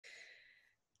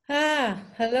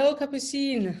Hello,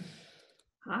 Capucine.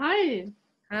 Hi.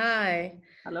 Hi.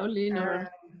 Hello,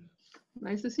 Lenore.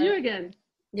 Nice to see uh, you again.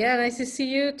 Yeah, nice to see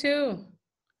you too,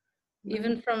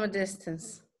 even Nice. from a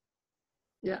distance.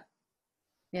 Yeah.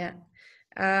 Yeah.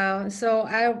 So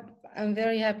I'm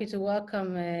very happy to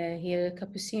welcome here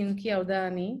Capucine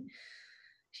Chiaudani.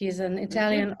 She's an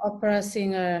Italian opera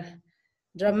singer,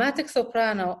 dramatic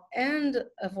soprano, and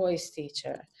a voice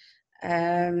teacher.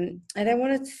 And I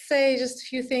wanted to say just a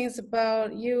few things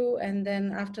about you, and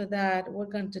then after that, we're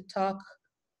going to talk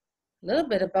a little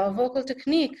bit about vocal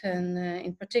technique, and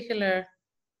in particular,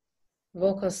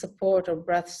 vocal support or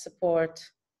breath support,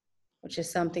 which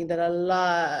is something that a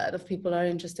lot of people are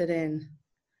interested in.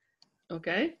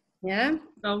 Okay. Yeah?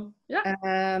 So,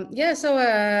 yeah. So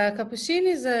Capucine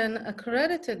is an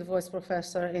accredited voice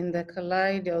professor in the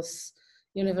Kaleidos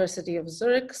University of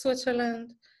Zurich,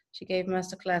 Switzerland. She gave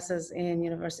master classes in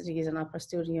universities and opera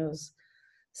studios,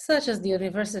 such as the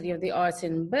University of the Arts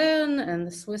in Bern and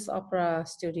the Swiss Opera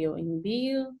Studio in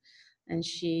Biel. And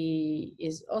she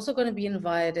is also going to be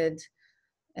invited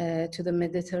to the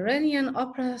Mediterranean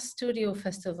Opera Studio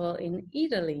Festival in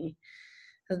Italy.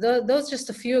 So those are just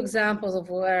a few examples of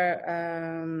where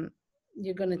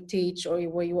you're going to teach or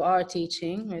where you are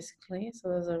teaching, basically. So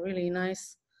those are really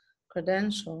nice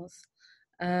credentials.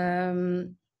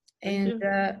 And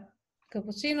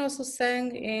Capucine also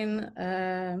sang in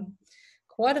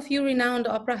quite a few renowned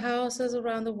opera houses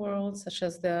around the world, such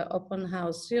as the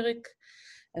Opernhaus Zurich,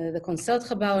 the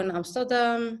Concertgebouw in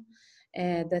Amsterdam,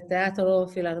 the Teatro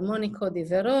Filarmonico di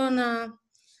Verona,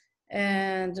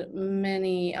 and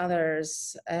many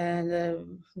others. And the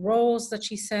roles that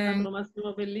she sang.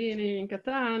 Massimo Bellini in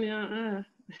Catania.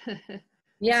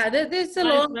 Yeah, there's a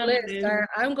Nice long list.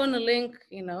 I'm going to link,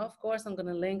 of course, I'm going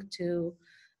to link to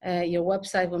your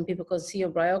website when people can see your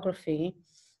biography.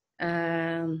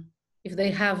 If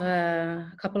they have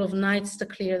a couple of nights to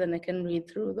clear, then they can read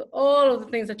through all of the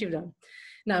things that you've done.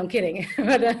 No, I'm kidding.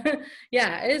 But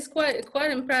yeah, it's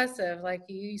quite impressive. Like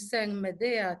you sang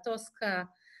Medea, Tosca,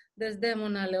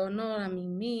 Desdemona, Leonora,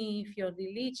 Mimi,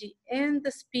 Fiordiligi, and the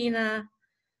Spina,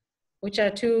 which are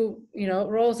two,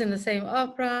 roles in the same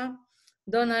opera,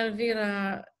 Donna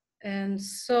Elvira, and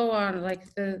so on.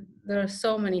 Like there are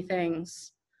so many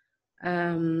things.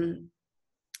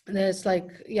 There's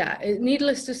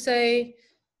needless to say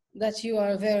that you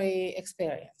are very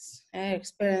experienced,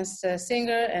 experienced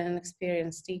singer and an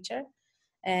experienced teacher.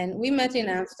 And we met in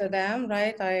Amsterdam,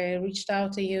 right? I reached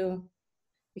out to you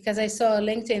because I saw a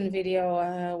LinkedIn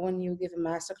video when you give a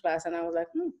masterclass, and I was like,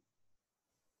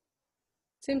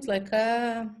 seems like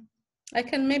I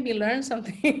can maybe learn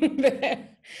something there.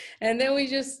 And then we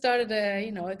just started,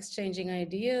 exchanging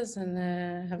ideas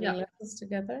and having lessons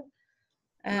together,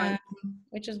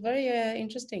 which is very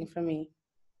interesting for me.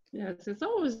 Yes, it's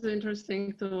always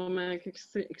interesting to make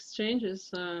exchanges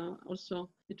also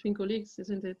between colleagues,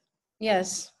 isn't it?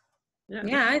 Yes.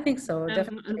 Yeah, I think so. And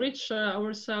definitely. Enrich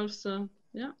ourselves,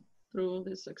 through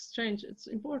this exchange. It's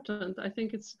important. I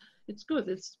think it's good.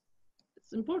 It's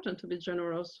important to be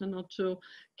generous and not to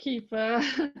keep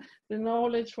the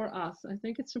knowledge for us. I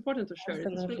think it's important to share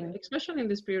it, especially in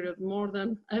this period, more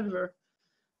than ever.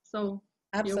 So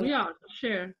Absolutely. Here we are to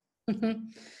share.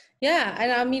 Yeah,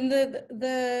 and I mean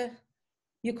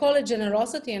you call it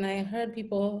generosity, and I heard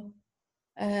people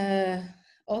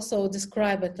also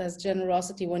describe it as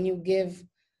generosity when you give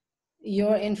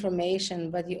your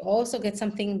information, but you also get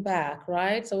something back,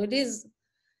 right? So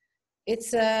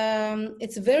it's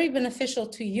very beneficial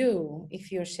to you if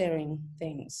you're sharing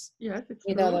things. Yes, it's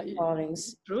with true. Other colleagues.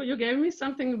 It's true. You gave me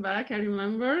something back. I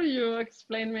remember you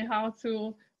explained me how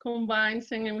to combine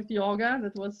singing with yoga.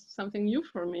 That was something new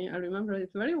for me. I remember it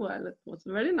very well. It was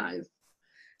very nice.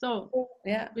 So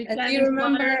yeah, we can do you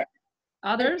remember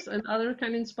others, and others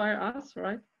can inspire us,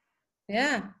 right?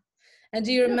 Yeah. And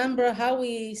do you remember how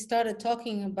we started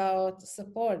talking about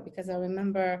support? Because I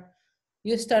remember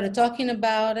you started talking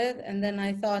about it, and then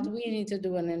I thought we need to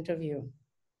do an interview.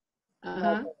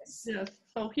 Yes.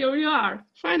 So here we are.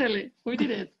 Finally, we did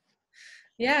it.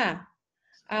 Yeah.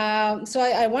 So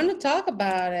I want to talk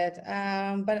about it,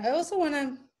 but I also want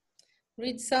to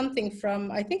read something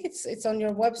from, I think it's on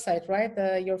your website, right?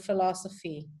 Your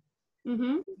philosophy.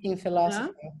 Speaking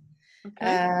philosophy. Yeah.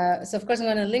 Okay. So of course I'm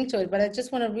going to link to it, but I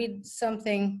just want to read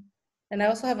something, and I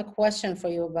also have a question for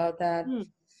you about that.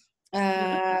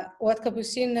 What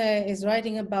Capucine is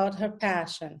writing about her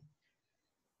passion.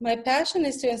 My passion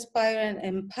is to inspire and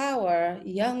empower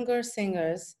younger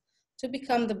singers to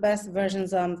become the best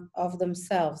versions of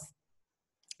themselves.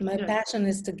 My passion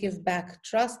is to give back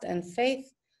trust and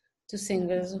faith to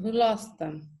singers who lost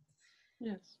them.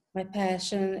 Yes. My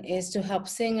passion is to help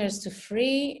singers to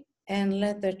free and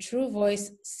let their true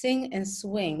voice sing and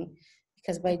swing.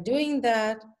 Because by doing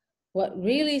that, what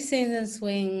really sings and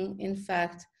swing, in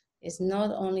fact, is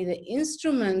not only the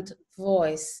instrument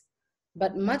voice,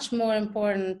 but much more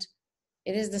important,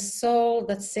 it is the soul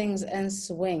that sings and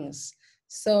swings.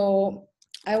 So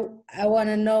I want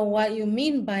to know what you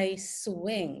mean by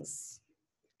swings.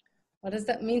 What does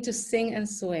that mean to sing and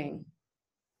swing?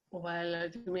 Well,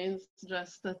 it means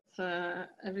just that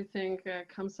everything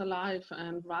comes alive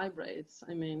and vibrates.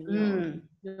 I mean,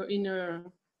 your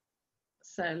inner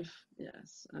self.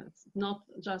 Yes, it's not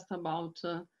just about.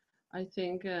 I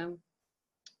think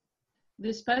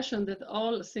this passion that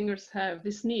all singers have,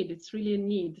 this need. It's really a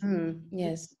need.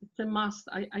 Yes, it's a must.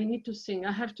 I need to sing.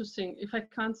 I have to sing. If I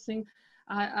can't sing,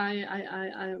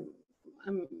 I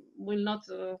will not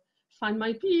find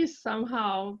my peace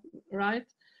somehow. Right?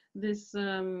 This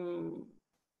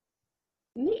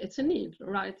it's a need,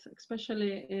 right?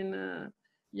 Especially in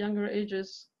younger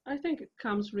ages. I think it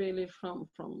comes really from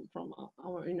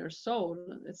our inner soul.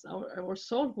 It's our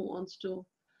soul who wants to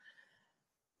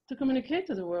communicate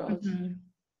to the world,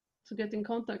 to get in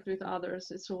contact with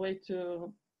others. It's a way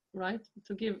to, right,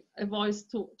 to give a voice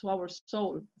to our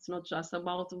soul. It's not just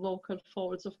about vocal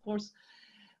folds. Of course,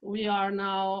 we are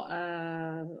now,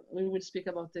 we will speak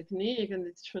about technique, and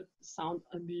it should sound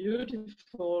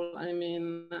beautiful. I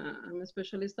mean, I'm a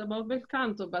specialist about bel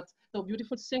canto, but so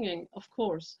beautiful singing, of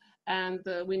course. And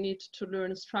we need to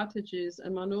learn strategies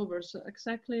and maneuvers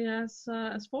exactly as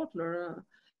a sportler,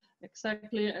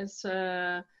 exactly as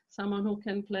someone who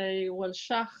can play well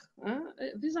schach.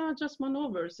 These are just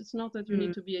maneuvers. It's not that you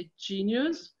need to be a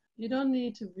genius. You don't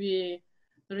need to be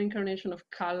the reincarnation of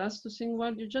Callas to sing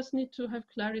well. You just need to have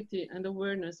clarity and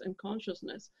awareness and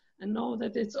consciousness and know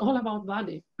that it's all about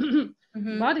body,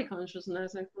 body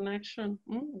consciousness and connection,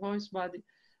 voice, body.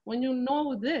 When you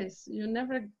know this, you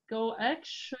never go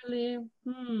actually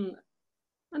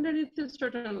underneath a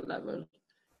certain level.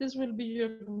 This will be your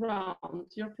ground,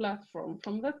 your platform.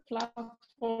 From that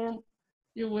platform,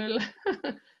 you will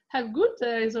have good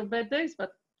days or bad days,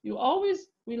 but you always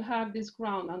will have this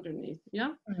ground underneath.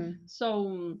 Yeah.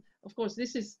 So of course,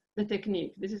 this is the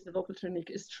technique. This is the vocal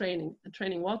technique. Is training.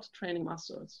 Training what? Training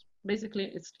muscles. Basically,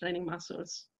 it's training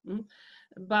muscles.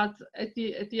 But at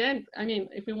the end, I mean,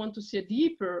 if we want to see a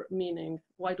deeper meaning,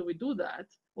 why do we do that?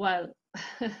 Well,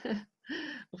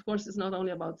 of course, it's not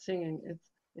only about singing.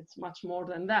 It's much more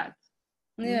than that.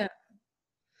 Yeah.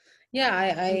 Yeah,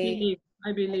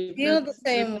 I believe feel the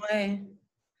same way.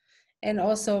 And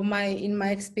also in my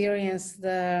experience,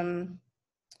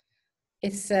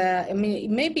 it's I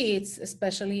mean, maybe it's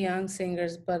especially young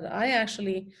singers, but I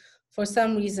actually, for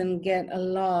some reason, get a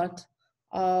lot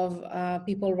of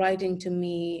people writing to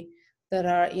me that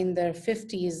are in their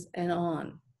 50s and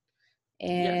on,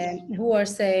 and who are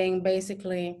saying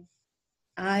basically,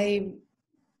 I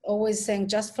always sang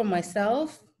just for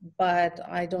myself, but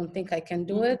I don't think I can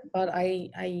do it, but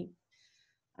I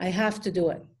have to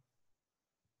do it.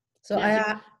 So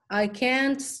I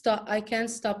can't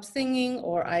stop singing,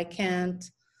 or I can't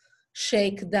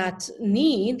shake that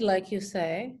need, like you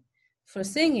say, for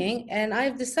singing. And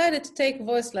I've decided to take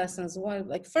voice lessons,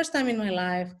 like first time in my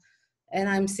life, and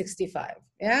I'm 65.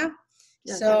 Yeah.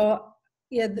 Yes. So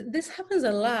yeah, this happens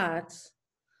a lot.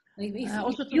 Like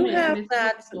if you have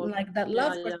that, like that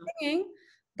love for singing,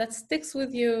 that sticks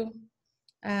with you,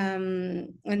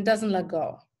 and doesn't let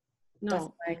go.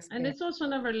 No, and it's also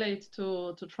never late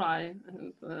to try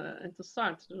and to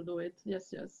start to do it.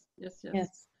 Yes.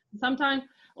 Sometimes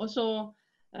also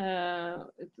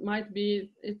it might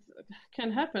be, it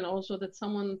can happen also that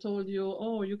someone told you,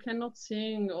 oh, you cannot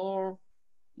sing, or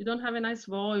you don't have a nice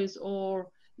voice, or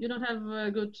you don't have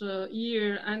a good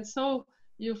ear, and so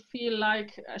you feel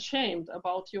like ashamed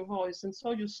about your voice, and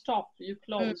so you stop, you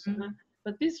close.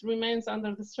 But this remains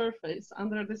under the surface,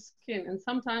 under the skin, and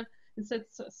sometimes it's at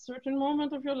a certain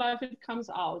moment of your life it comes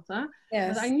out.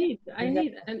 Yes. But I need,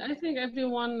 and I think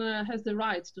everyone has the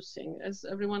right to sing, as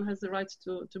everyone has the right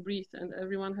to breathe, and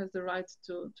everyone has the right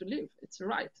to live. It's a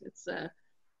right. It's a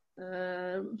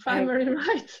primary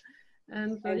right.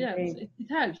 And it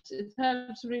helps. It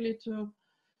helps really to.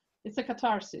 It's a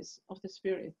catharsis of the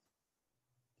spirit.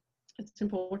 It's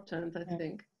important, I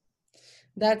think.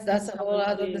 That's a whole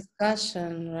other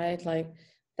discussion, right? Like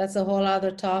that's a whole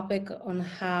other topic on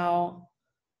how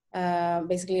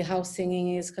basically how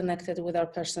singing is connected with our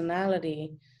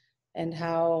personality, and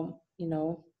how,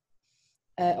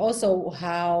 also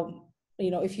how,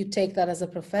 if you take that as a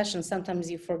profession, sometimes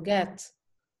you forget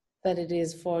that it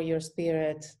is for your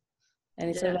spirit, and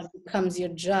it sort of becomes your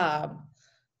job.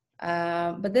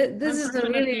 But this is a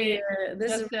really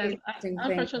interesting thing.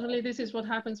 Unfortunately, this is what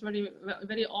happens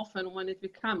very often when it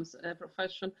becomes a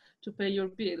profession to pay your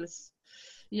bills.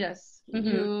 Yes,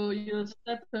 you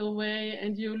step away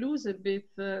and you lose a bit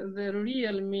the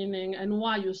real meaning and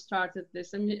why you started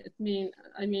this. I mean,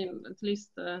 at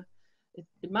least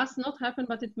it must not happen,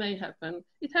 but it may happen.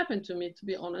 It happened to me, to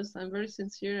be honest. I'm very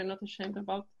sincere and not ashamed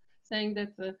about saying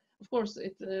that. Of course,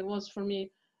 it was for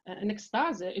me an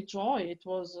ecstasy, a joy. It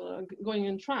was going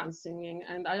in trance singing,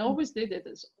 and I always did it.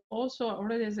 Also,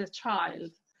 already as a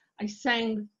child, I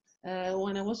sang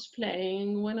when I was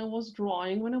playing, when I was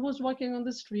drawing, when I was walking on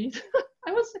the street.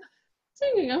 I was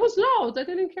singing. I was loud. I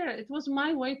didn't care. It was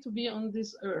my way to be on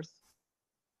this earth.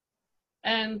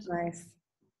 And nice.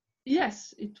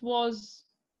 Yes, it was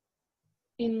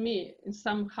in me,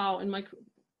 somehow in my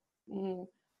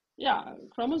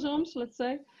chromosomes, let's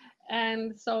say.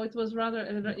 And so it was rather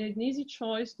an easy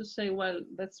choice to say, well,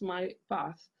 that's my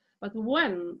path. But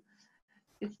when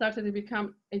it started to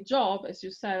become a job, as you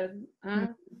said,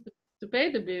 to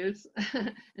pay the bills,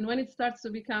 and when it starts to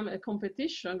become a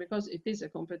competition, because it is a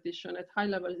competition at high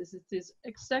level, it is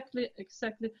exactly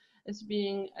as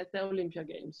being at the Olympia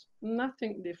Games.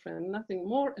 Nothing different, nothing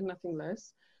more and nothing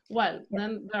less. Well,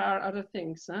 then there are other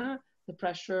things, the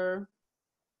pressure,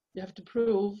 you have to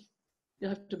prove, you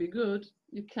have to be good,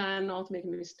 you cannot make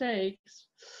mistakes.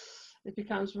 It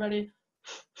becomes very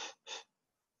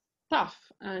tough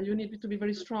and you need to be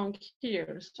very strong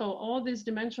here. So all this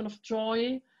dimension of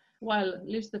joy,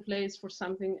 leaves the place for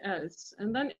something else.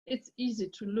 And then it's easy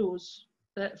to lose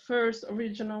the first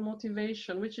original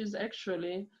motivation, which is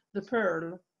actually the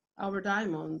pearl, our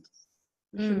diamond.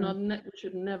 We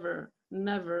should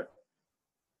never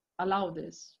allow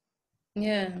this.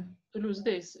 Yeah. To lose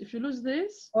this. If you lose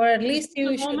this, or at least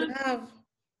you should have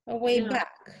a way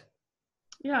back.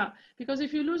 Yeah, because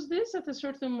if you lose this at a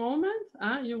certain moment,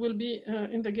 you will be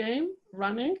in the game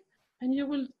running, and you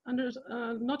will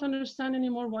not understand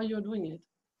anymore why you're doing it.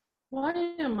 Why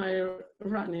am I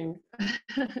running?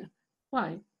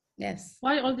 Why? Yes.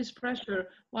 Why all this pressure?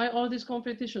 Why all this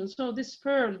competition? So this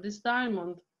pearl, this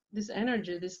diamond, this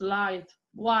energy, this light,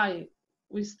 why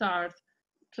we start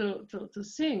to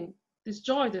sing, this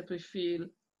joy that we feel,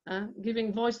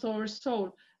 giving voice to our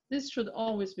soul, this should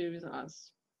always be with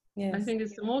us. Yes. I think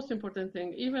it's the most important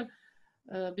thing, even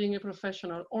being a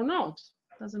professional or not,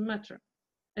 doesn't matter.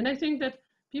 And I think that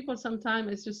people sometimes,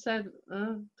 as you said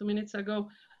 2 minutes ago,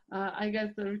 I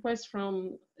get the requests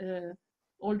from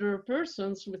older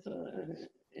persons with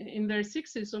in their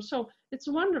 60s or so. It's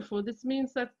wonderful. This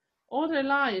means that all their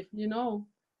life,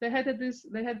 they had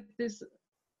this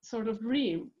sort of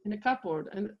dream in a cupboard,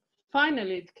 and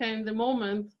finally it came the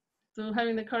moment to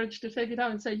having the courage to take it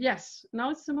out and say, yes,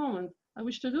 now it's the moment. I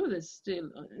wish to do this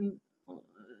still in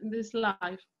this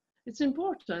life. It's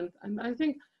important, and I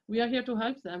think we are here to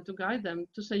help them, to guide them,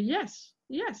 to say, yes,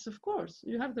 of course,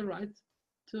 you have the right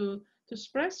to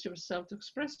express yourself, to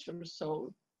express your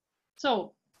soul.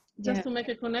 So just to make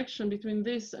a connection between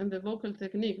this and the vocal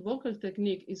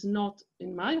technique is not,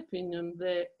 in my opinion,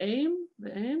 the aim,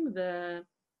 the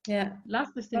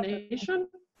last destination.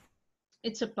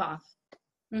 It's a path.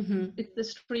 It's the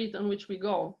street on which we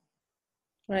go.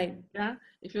 Right. Yeah.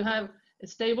 If you have a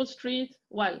stable street,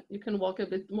 you can walk a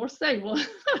bit more stable.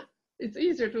 It's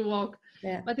easier to walk.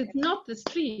 Yeah. But it's not the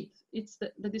street. It's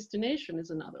the destination is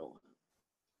another one.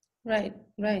 Right.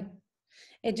 Right.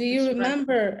 Do you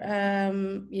remember,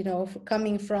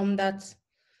 coming from that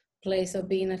place of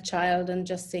being a child and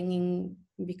just singing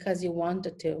because you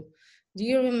wanted to? Do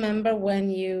you remember when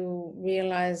you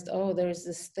realized, oh, there's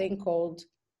this thing called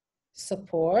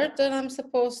support that I'm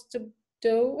supposed to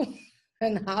do?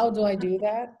 And how do I do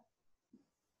that?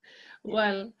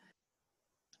 Well,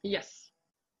 yes.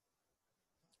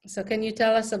 So can you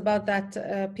tell us about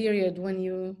that period when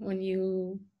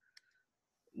you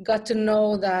got to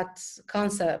know that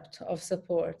concept of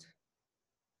support?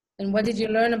 And what did you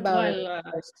learn about it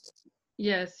first?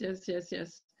 Yes.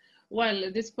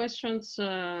 Well, this question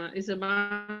is a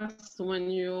must when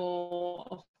you,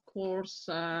 of course,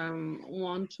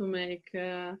 want to make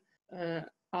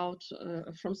out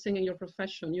from singing your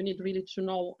profession. You need really to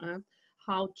know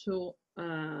how to,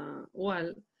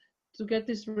 to get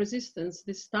this resistance,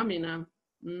 this stamina,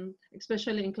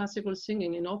 especially in classical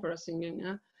singing, in opera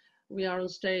singing. We are on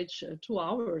stage 2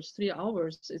 hours, 3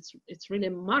 hours. It's really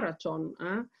a marathon.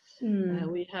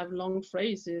 We have long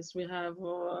phrases. We have,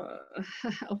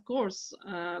 of course,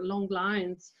 long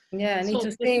lines. Yeah, I need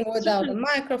to sing without a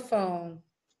microphone.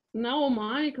 No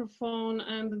microphone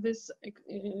and this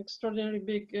extraordinary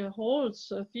big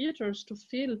halls, theaters to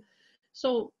fill.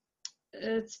 So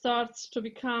it starts to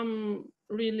become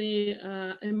really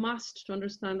a must to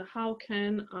understand how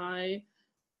can I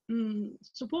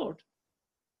support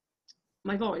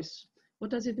my voice.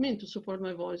 What does it mean to support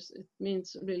my voice? It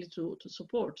means really to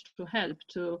support, to help,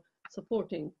 to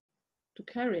supporting, to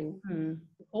caring, to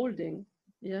holding,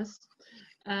 yes.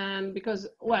 And because,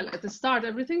 well, at the start,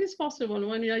 everything is possible.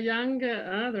 When you're young,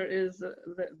 there is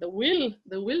the will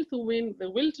to win, the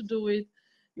will to do it.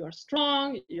 You're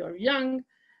strong, you're young.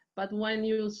 But when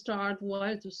you start,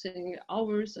 well, to sing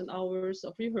hours and hours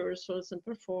of rehearsals and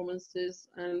performances,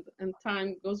 and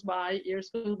time goes by,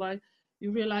 years go by,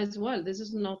 you realize, well, this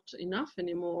is not enough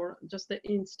anymore. Just the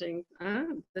instinct,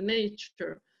 the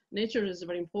nature. Nature is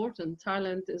very important.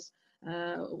 Talent is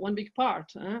one big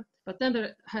part. But then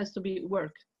there has to be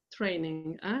work,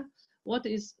 training. What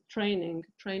is training?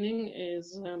 Training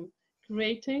is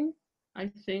creating,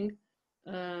 I think,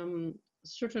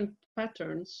 certain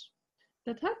patterns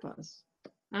that help us.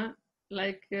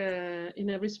 Like in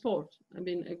every sport. I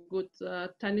mean, a good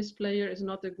tennis player is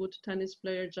not a good tennis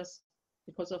player just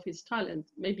because of his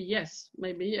talent. Maybe yes.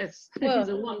 Well, he's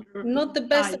a wonder. Not the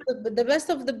best, the best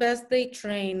of the best, they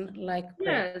train like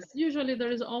yes. Usually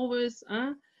there is always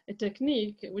a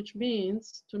technique, which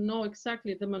means to know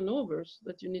exactly the maneuvers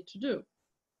that you need to do.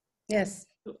 Yes.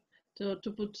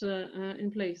 To put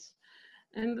in place.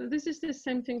 And this is the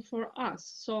same thing for us.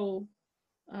 So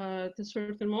at a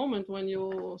certain moment when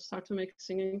you start to make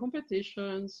singing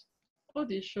competitions,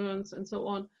 auditions, and so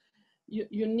on,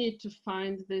 you need to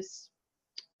find this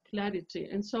clarity.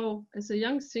 And so as a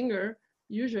young singer,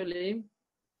 usually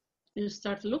you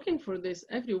start looking for this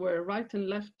everywhere, right and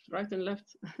left,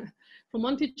 from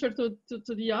one teacher to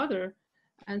the other.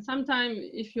 And sometimes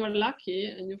if you're lucky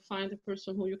and you find a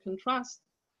person who you can trust,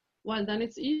 well, then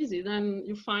it's easy. Then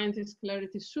you find this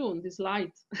clarity soon, this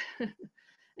light.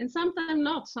 And sometimes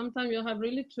not. Sometimes you have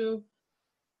really to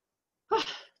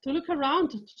look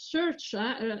around, to search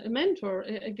a mentor,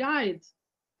 a guide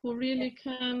who really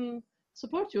can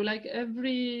support you. Like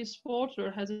every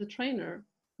sporter has a trainer,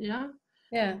 yeah,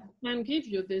 can give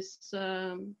you this.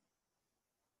 I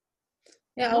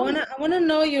wanna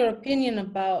know your opinion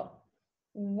about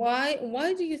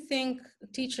why do you think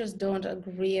teachers don't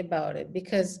agree about it?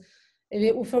 Because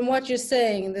from what you're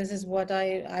saying, this is what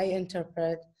I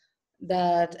interpret.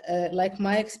 That like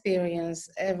my experience,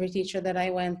 every teacher that I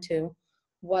went to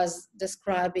was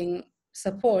describing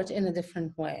support in a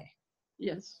different way.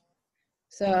 Yes.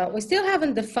 So we still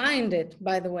haven't defined it,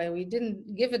 by the way. We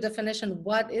didn't give a definition.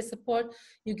 What is support?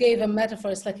 You gave a metaphor.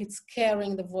 It's like it's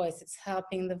carrying the voice. It's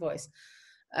helping the voice.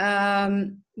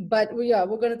 But we're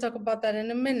going to talk about that in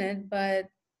a minute. But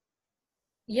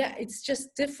yeah, it's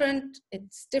just different.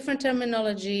 It's different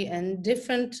terminology and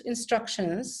different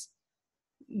instructions.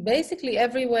 Basically,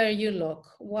 everywhere you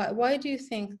look. Why do you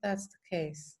think that's the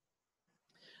case?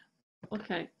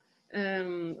 Okay.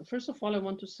 First of all, I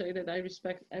want to say that I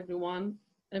respect everyone.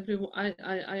 I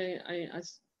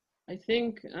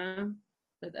think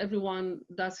that everyone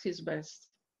does his best.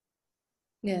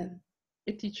 Yeah.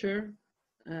 A teacher,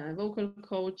 a vocal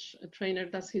coach, a trainer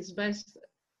does his best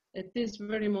at this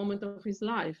very moment of his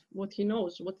life. What he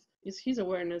knows, what is his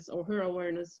awareness or her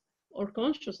awareness or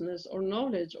consciousness or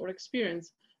knowledge or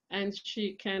experience. And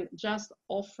she can just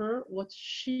offer what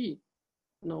she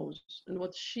knows and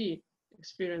what she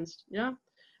experienced. Yeah,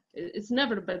 it's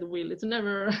never bad will. It's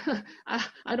never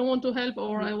I don't want to help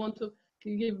or I want to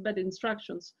give bad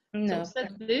instructions. No. So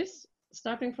said this,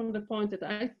 starting from the point that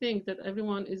I think that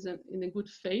everyone is in a good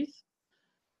faith.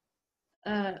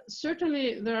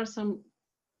 Certainly there are some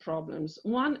problems.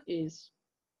 One is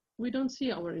we don't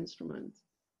see our instrument.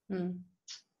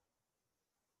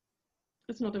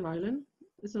 It's not a violin.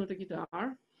 It's not a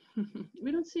guitar.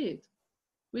 We don't see it.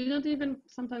 We don't even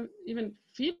sometimes even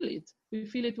feel it. We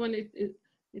feel it when it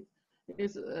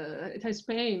has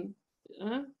pain.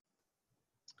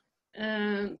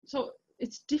 And so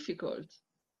it's difficult.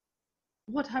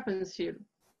 What happens here?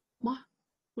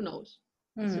 Who knows?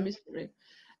 It's a mystery.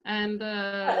 And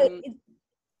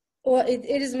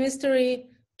it is mystery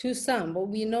to some, but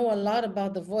we know a lot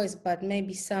about the voice, but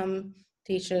maybe some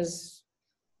teachers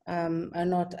are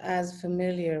not as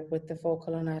familiar with the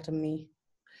vocal anatomy.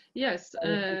 Yes,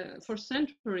 for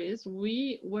centuries,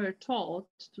 we were taught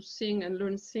to sing and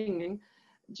learn singing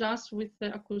just with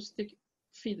the acoustic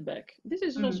feedback. This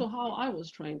is also how I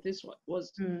was trained. This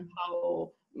was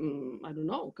how, I don't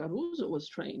know, Caruso was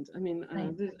trained. I mean,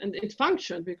 and it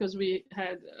functioned because we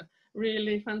had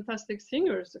really fantastic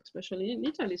singers, especially in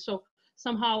Italy. So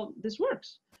somehow this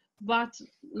works. But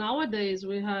nowadays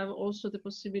we have also the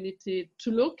possibility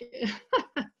to look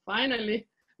finally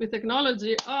with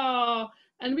technology.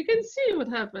 And we can see what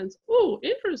happens. Oh,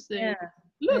 interesting. Yeah.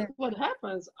 look what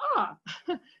happens.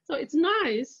 So it's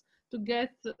nice to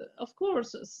get, of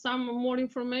course, some more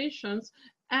informations,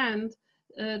 and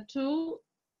to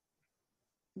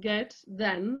get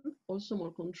then also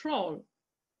more control.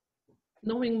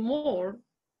 Knowing more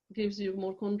gives you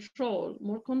more control.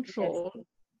 More control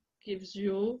gives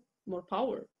you more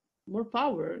power. More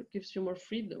power gives you more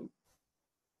freedom.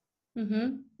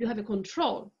 You have a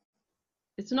control.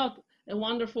 It's not a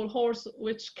wonderful horse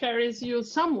which carries you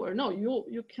somewhere. No,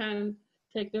 you can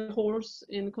take the horse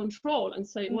in control and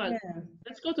say, well,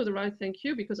 let's go to the right, thank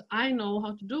you, because I know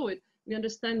how to do it. We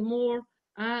understand more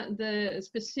the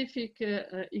specific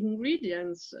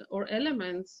ingredients or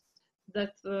elements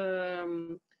that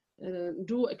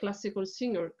do a classical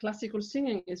singer. Classical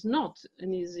singing is not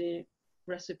an easy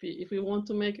recipe. If we want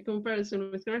to make a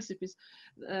comparison with recipes,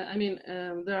 I mean,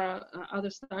 there are other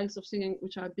styles of singing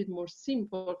which are a bit more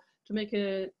simple. To make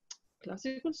a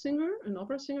classical singer, an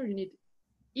opera singer, you need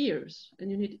ears, and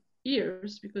you need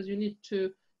ears because you need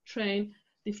to train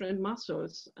different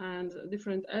muscles and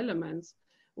different elements.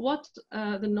 What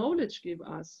the knowledge give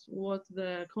us, what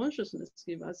the consciousness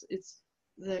give us, it's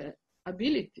the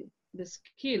ability, the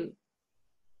skill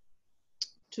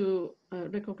to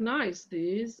recognize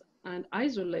these and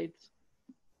isolate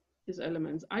these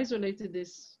elements, isolate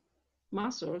these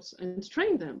muscles and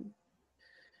train them.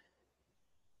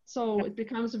 So it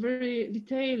becomes a very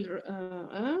detailed,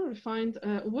 refined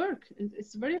work.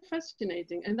 It's very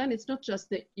fascinating. And then it's not just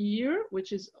the ear,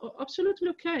 which is absolutely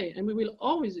okay, and we will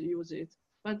always use it,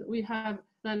 but we have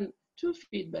then two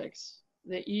feedbacks,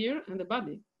 the ear and the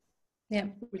body. Yeah,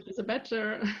 which is a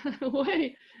better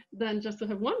way than just to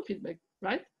have one feedback,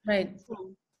 right? Right.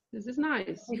 So this is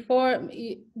nice.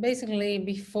 Basically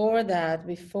before that,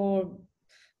 before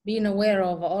being aware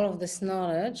of all of this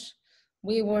knowledge,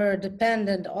 we were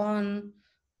dependent on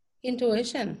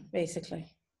intuition, basically.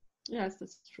 Yes,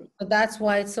 that's true. But that's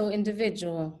why it's so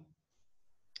individual.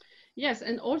 Yes,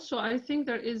 and also I think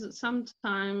there is some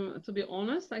time, to be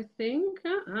honest, I think,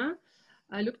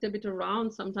 I looked a bit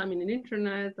around sometime in the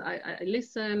internet, I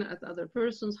listen at other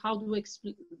persons, how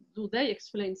do they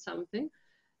explain something?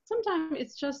 Sometimes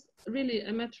it's just really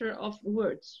a matter of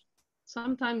words.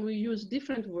 Sometimes we use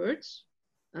different words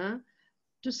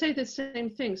to say the same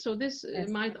thing. So this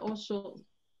might also,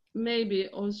 maybe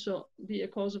also be a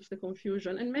cause of the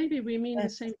confusion. And maybe we mean the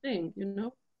same thing, you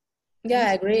know? Yeah,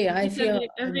 I agree. I feel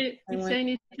we say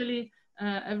in Italy,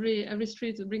 every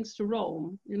street brings to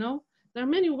Rome, you know? There are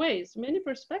many ways, many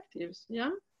perspectives, yeah?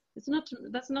 It's not,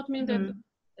 does not mean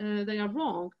that they are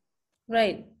wrong.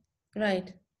 Right,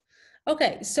 right.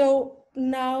 Okay, so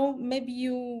now maybe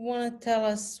you want to tell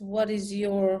us what is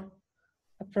your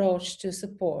approach to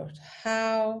support?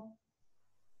 How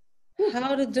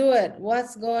to do it?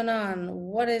 What's going on?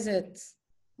 What is it?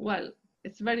 Well,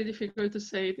 it's very difficult to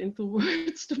say it into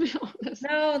words, to be honest.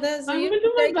 No, that's I will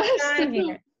do my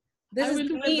best.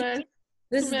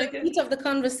 This is the meat of the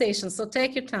conversation, so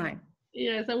take your time.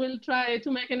 Yes, I will try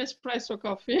to make an espresso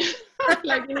coffee,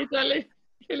 like in Italy,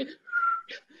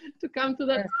 to come to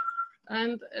that. Yes.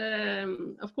 And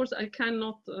of course, I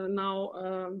cannot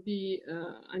now be,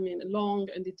 I mean, long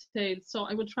and detailed. So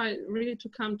I will try really to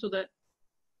come to the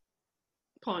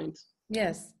point.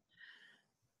 Yes.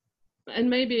 And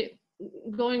maybe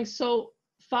going so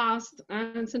fast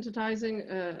and synthesizing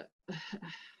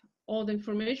all the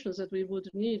information that we would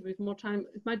need with more time,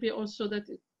 it might be also that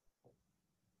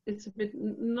it's a bit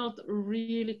not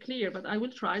really clear, but I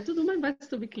will try to do my best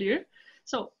to be clear.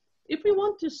 So if we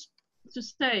want to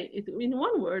say it in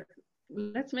one word,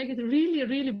 let's make it really,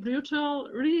 really brutal,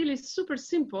 really super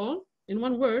simple in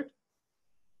one word,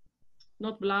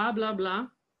 not blah, blah, blah.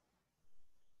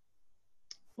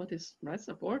 What is breath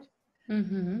support?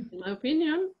 In my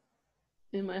opinion,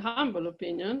 in my humble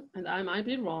opinion, and I might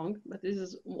be wrong, but this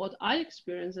is what I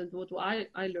experienced and what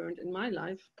I learned in my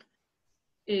life,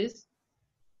 is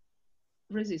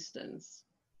resistance.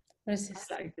 Resistance.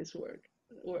 I like this word.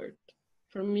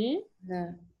 For me,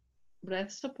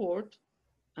 breath support,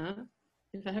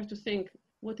 if I have to think,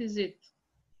 what is it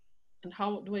and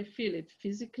how do I feel it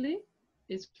physically,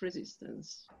 is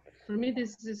resistance. For me,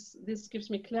 this gives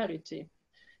me clarity.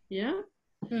 Yeah?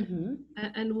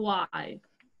 And why?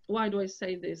 Why do I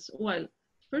say this? Well,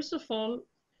 first of all,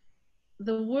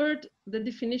 the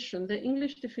definition, the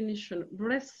English definition,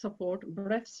 breath support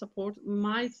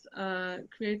might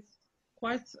create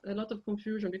quite a lot of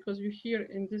confusion, because you hear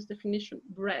in this definition,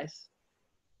 breath,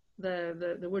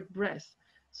 the word breath.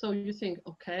 So you think,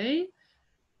 okay,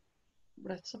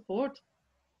 breath support,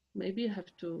 maybe I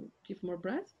have to give more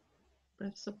breath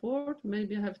support,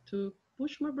 maybe I have to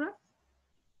push more breath.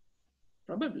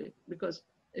 Probably, because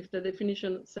if the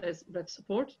definition says breath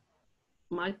support,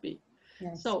 might be.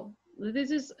 Yes. So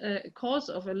this is a cause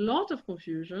of a lot of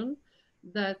confusion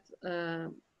that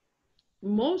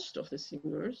most of the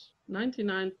singers,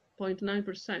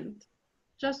 99.9%,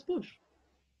 just push.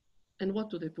 And what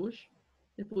do they push?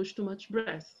 They push too much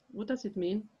breath. What does it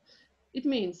mean? It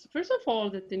means, first of all,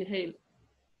 that they inhale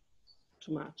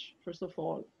too much, first of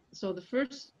all. So the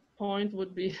first point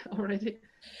would be already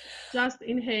just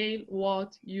inhale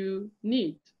what you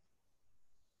need.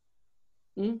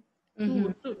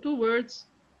 Two words,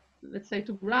 let's say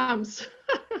 2 grams,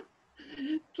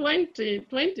 20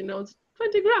 notes,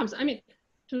 20 grams. I mean,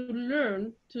 to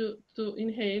learn to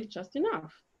inhale just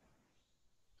enough.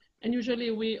 And usually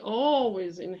we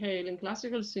always inhale in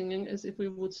classical singing as if we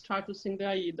would start to sing the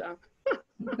Aida.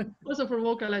 Also for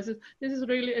vocalizers, this is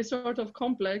really a sort of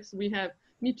complex we have.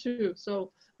 Me too.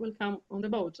 So welcome on the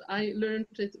boat. I learned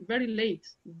it very late.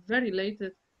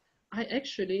 I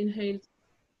actually inhaled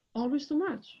always too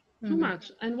much.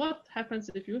 And what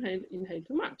happens if you inhale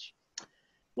too much?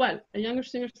 Well, a younger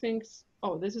singer thinks,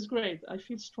 oh, this is great. I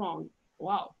feel strong.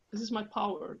 Wow, this is my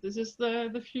power. This is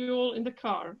the fuel in the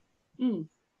car.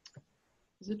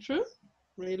 Is it true?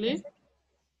 Really?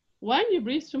 When you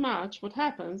breathe too much, what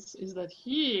happens is that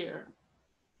here,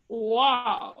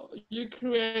 wow, you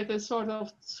create a sort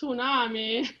of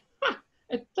tsunami,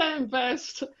 a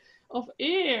tempest of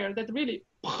air that really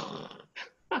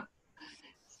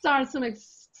starts to make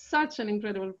such an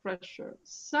incredible pressure,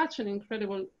 such an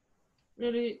incredible,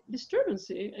 really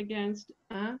disturbance against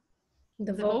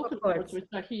the vocal cords, which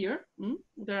are here.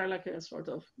 They're like a sort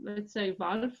of, let's say,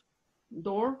 valve,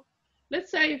 door. Let's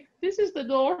say this is the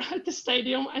door at the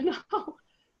stadium, and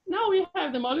now we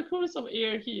have the molecules of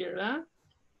air here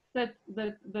that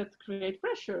create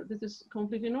pressure. This is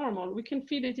completely normal. We can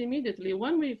feel it immediately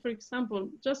when we, for example,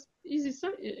 just easy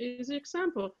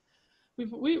example, we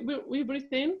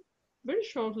breathe in very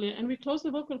shortly and we close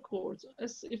the vocal cords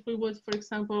as if we would, for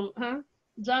example,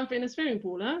 jump in a swimming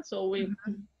pool. So we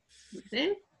breathe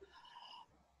in.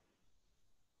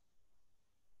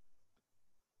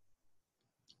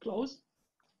 Close.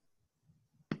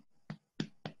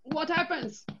 What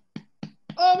happens?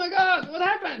 Oh my God, what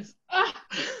happens?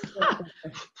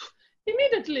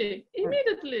 Immediately,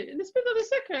 in the speed of a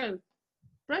second,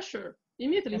 pressure,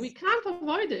 immediately. Yes. We can't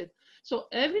avoid it. So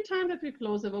every time that we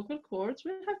close the vocal cords,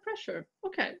 we have pressure.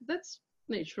 Okay, that's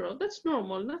natural, that's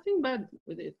normal, nothing bad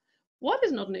with it. What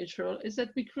is not natural is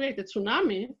that we create a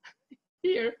tsunami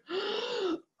here.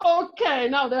 Okay,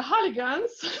 now the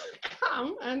hooligans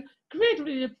come and create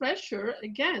really pressure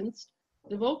against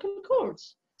the vocal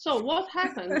cords. So what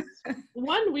happens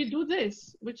when we do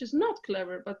this, which is not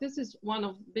clever, but this is one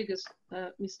of the biggest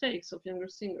mistakes of younger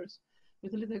singers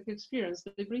with a little experience.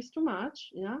 They breathe too much,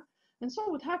 yeah? And so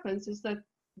what happens is that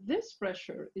this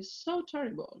pressure is so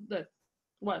terrible that,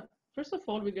 well, first of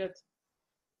all, we get,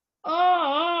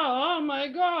 oh my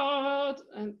God,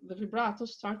 and the vibrato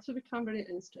starts to become very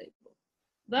unstable.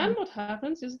 Then what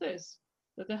happens is this,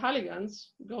 that the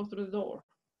hooligans go through the door.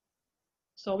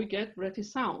 So we get breathy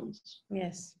sounds.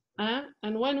 Yes.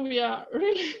 And when we are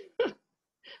really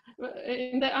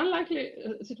in the unlikely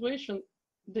situation,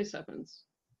 this happens.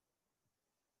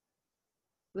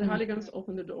 The hooligans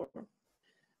open the door.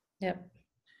 Yep.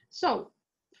 So,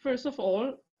 first of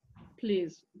all,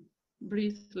 please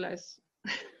breathe less.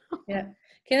 Yeah.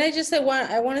 Can I just say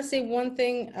I want to say one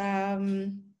thing.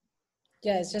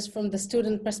 Yes, just from the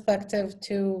student perspective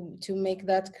to make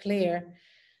that clear.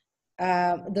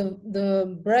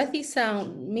 The breathy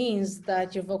sound means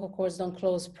that your vocal cords don't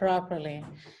close properly,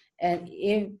 and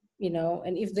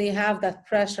if they have that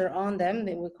pressure on them,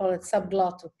 we call it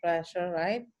subglottal pressure,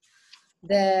 right?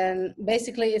 Then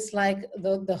basically it's like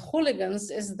the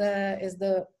hooligans is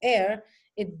the air.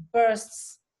 It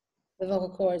bursts the vocal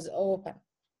cords open,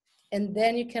 and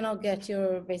then you cannot get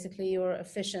your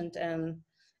efficient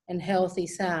and healthy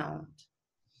sound.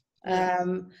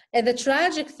 And the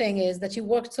tragic thing is that you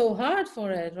worked so hard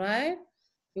for it, right?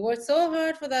 You worked so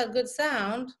hard for that good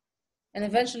sound, and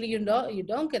eventually you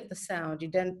don't get the sound. You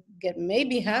then get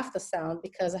maybe half the sound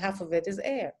because half of it is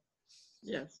air.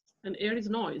 Yes, and air is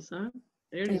noise, huh?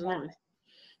 Air is noise.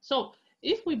 So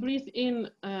if we breathe in,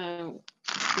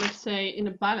 let's say, in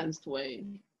a balanced way,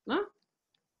 huh?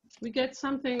 We get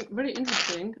something very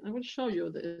interesting. I will show you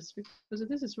this because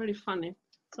this is very funny.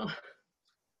 So.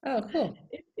 Oh, cool.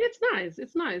 It's nice.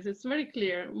 It's nice. It's very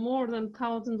clear, more than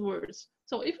 1,000 words.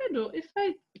 So if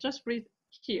I just breathe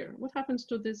here, what happens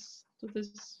to this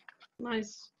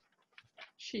nice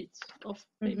sheets of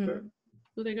paper?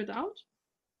 Do they get out?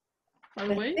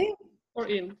 Far away or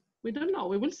in? We don't know.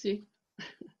 We will see.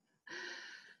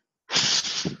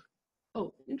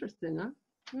 Oh, interesting, huh?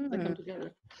 They Mm. come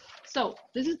together. So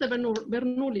this is the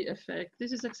Bernoulli effect.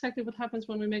 This is exactly what happens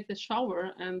when we make the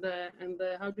shower and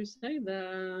the how do you say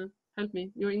the help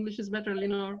me. Your English is better,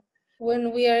 Lenore.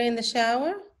 When we are in the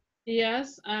shower?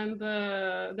 Yes, and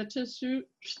the tissue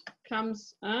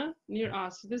comes near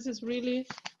us. This is really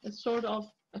a sort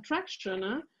of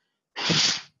attraction.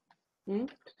 Mm?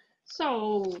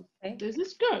 So Okay. this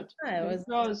is good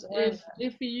because Well,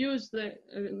 if we use the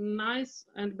nice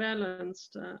and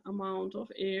balanced amount of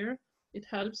air, it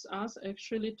helps us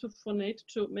actually to phonate,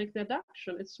 to make the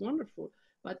adduction. It's wonderful.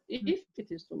 But if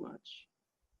it is too much,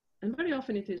 and very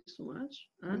often it is too much,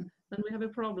 then we have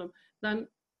a problem. Then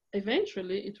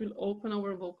eventually it will open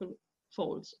our vocal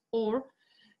folds. Or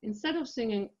instead of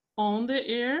singing on the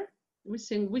air, we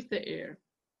sing with the air,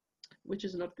 which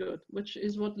is not good, which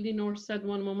is what Lenore said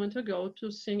one moment ago,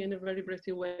 to sing in a very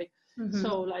breathy way.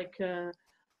 So like,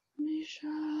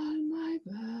 Michel, my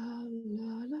belle,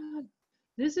 la, la.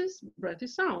 This is breathy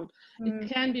sound. It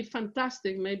can be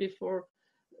fantastic maybe for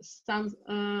some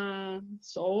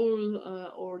soul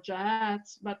or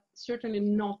jazz, but certainly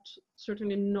not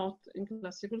in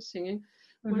classical singing,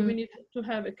 where we need to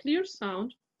have a clear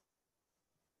sound,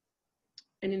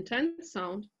 an intense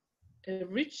sound, a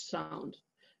rich sound.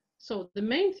 So the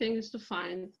main thing is to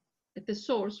find at the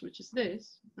source, which is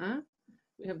this.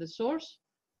 We have the source,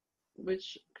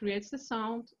 which creates the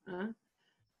sound,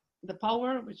 the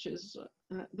power, which is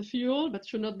the fuel, but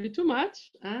should not be too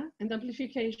much, and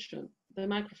amplification, the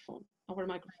microphone, our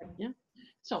microphone. Yeah.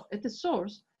 So at the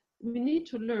source, we need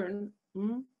to learn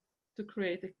to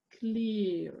create a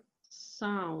clear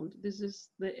sound. This is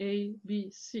the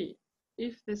ABC.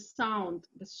 If the sound,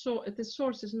 at the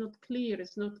source is not clear,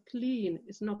 it's not clean,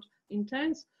 it's not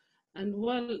intense and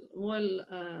well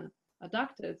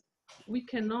adapted, we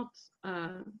cannot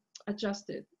adjust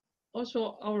it.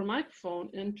 Also, our microphone,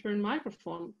 in turn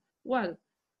microphone, well,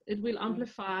 it will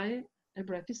amplify a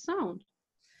breathy sound.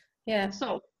 Yeah.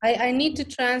 So I need to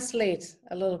translate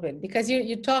a little bit because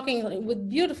you're talking with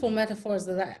beautiful metaphors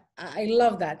that I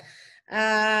love that.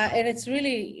 And it's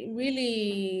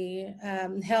really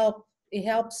it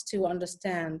helps to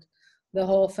understand the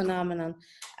whole phenomenon.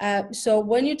 So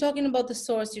when you're talking about the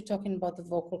source, you're talking about the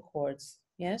vocal cords,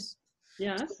 yes?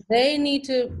 yes. They need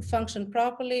to function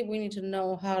properly. We need to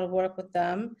know how to work with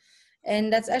them.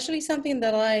 And that's actually something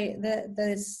that that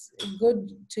is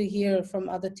good to hear from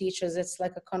other teachers. It's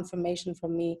like a confirmation for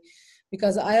me,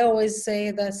 because I always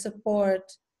say that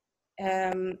support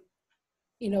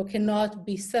cannot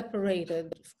be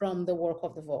separated from the work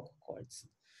of the vocal cords,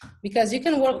 because you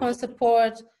can work on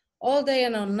support all day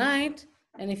and all night,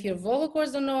 and if your vocal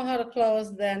cords don't know how to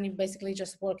close, then you're basically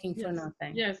just working for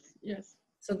nothing. Yes.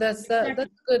 So that's exactly.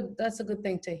 that's good. That's a good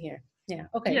thing to hear. Yeah.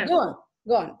 Okay. Yes.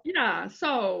 Go on. Yeah.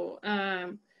 So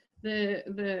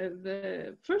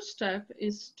the first step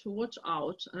is to watch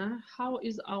out. How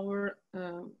is our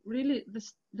really the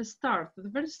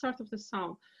very start of the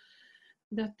sound,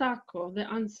 the attacco, the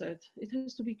onset. It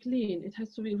has to be clean. It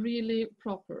has to be really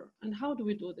proper. And how do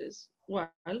we do this? Well,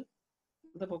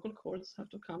 the vocal cords have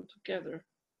to come together.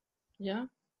 Yeah,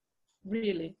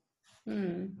 really.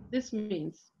 This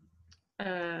means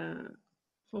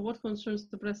for what concerns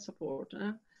the breath support,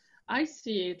 I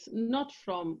see it not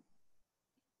from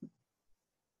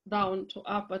down to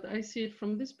up, but I see it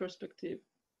from this perspective,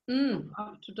 from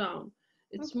up to down.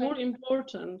 It's more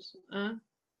important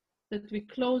that we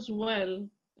close well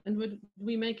and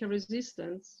we make a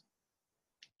resistance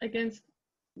against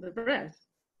the breath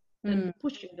than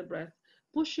pushing the breath.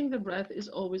 Pushing the breath is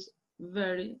always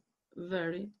very,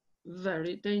 very,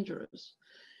 very dangerous.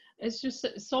 As you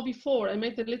saw before, I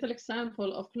made a little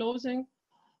example of closing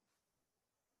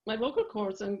my vocal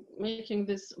cords and making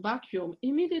this vacuum.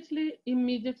 Immediately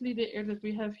the air that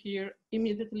we have here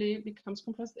immediately becomes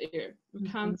compressed air. We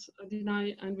can't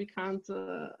deny, and we can't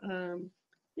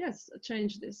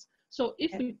change this. So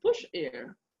if we push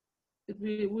air,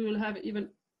 we will have even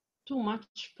too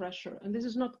much pressure, and this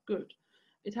is not good.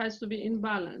 It has to be in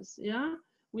balance. Yeah,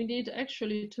 we need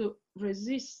actually to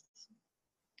resist,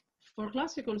 for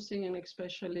classical singing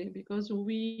especially, because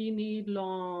we need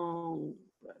long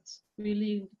breaths. We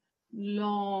need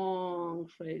long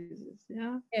phrases.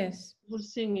 Yeah. Yes. For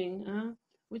singing,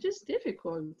 which is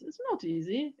difficult. It's not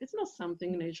easy. It's not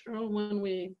something natural. When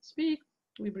we speak,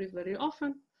 we breathe very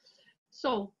often.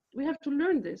 So we have to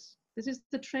learn this. This is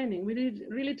the training. We need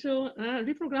really to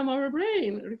reprogram our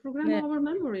brain, reprogram our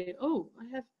memory. Oh,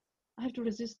 I have to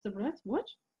resist the breath. What?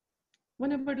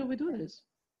 Whenever do we do this?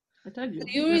 I tell you.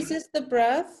 You resist the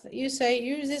breath. You say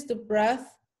you resist the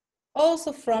breath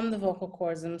also from the vocal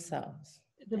cords themselves.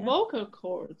 The vocal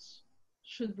cords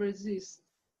should resist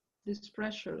this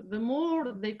pressure. The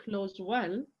more they close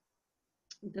well,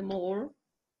 the more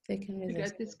they can you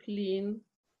resist. get this clean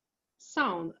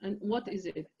sound. And what is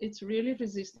it? It's really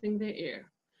resisting the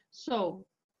air. So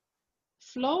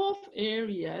flow of air,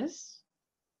 yes.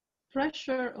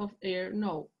 Pressure of air,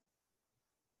 no.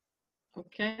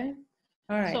 Okay.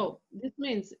 All right. So this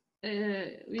means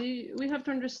we have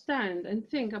to understand and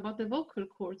think about the vocal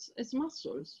cords as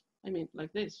muscles. I mean,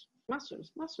 like this,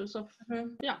 muscles of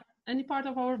yeah, any part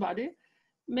of our body.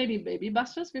 Maybe baby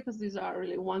muscles, because these are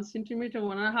really 1 centimeter,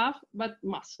 1.5, but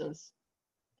muscles.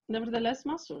 Nevertheless,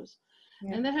 muscles.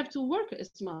 Yeah. And they have to work as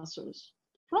muscles,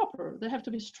 proper. They have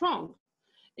to be strong.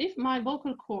 If my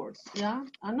vocal cords, yeah,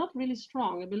 are not really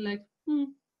strong, I'll be like,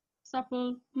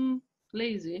 supple,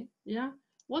 lazy, yeah.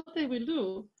 What they will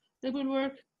do, they will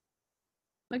work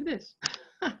like this.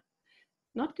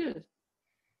 Not good.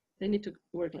 They need to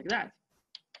work like that.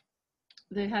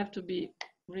 They have to be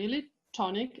really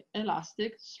tonic,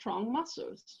 elastic, strong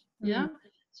muscles. Yeah.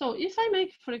 So if I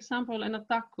make, for example, an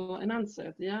attacco, an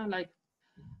answer, yeah, like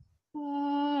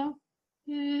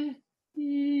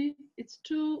it's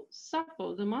too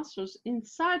supple. The muscles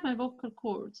inside my vocal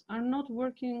cords are not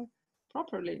working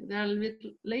properly. They're a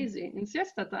little lazy in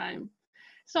siesta time.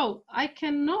 So I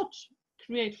cannot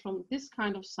create from this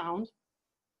kind of sound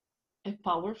a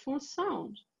powerful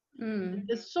sound.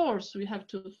 The source, we have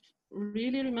to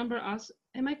really remember us,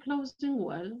 am I closing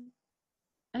well?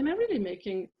 Am I really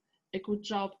making a good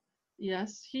job?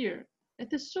 Yes, here. At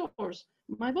the source,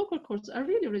 my vocal cords are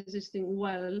really resisting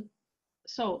well.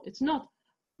 So it's not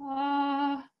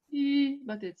e,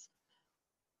 but it's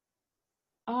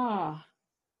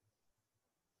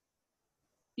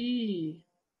e,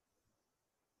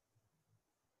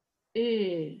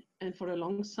 e. And for a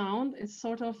long sound, it's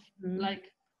sort of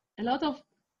like a lot of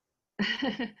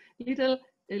little,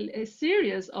 a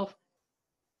series of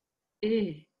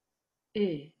e,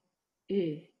 e,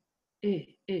 e, e,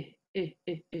 e, e, e,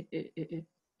 e, e, e,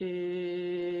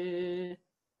 e.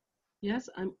 Yes,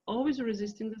 I'm always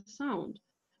resisting the sound,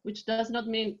 which does not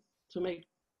mean to make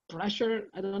pressure.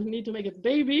 I don't need to make a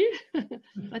baby,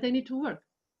 but I need to work.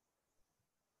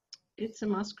 It's a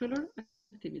muscular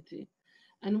activity.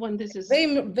 And when this is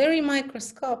very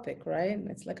microscopic, right?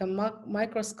 It's like a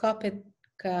microscopic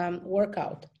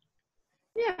workout.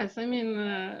 Yes, I mean,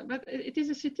 but it is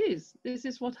as it is. This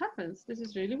is what happens. This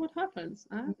is really what happens.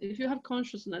 If you have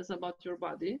consciousness about your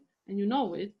body and you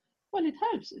know it, well, it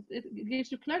helps. It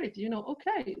gives you clarity. You know,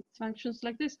 okay, it functions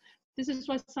like this. This is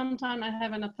why sometimes I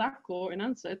have an attack or an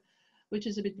onset, which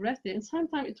is a bit breathy, and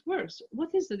sometimes it works.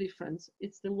 What is the difference?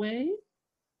 It's the way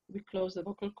we close the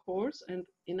vocal cords, and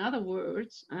in other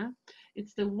words,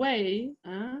 it's the way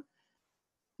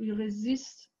we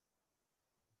resist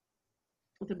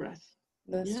the breath.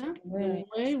 The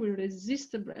way we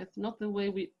resist the breath, not the way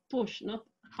we push, not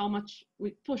how much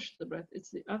we push the breath. It's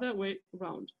the other way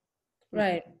around.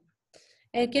 Right.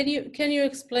 And can you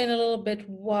explain a little bit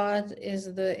what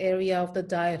is the area of the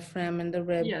diaphragm and the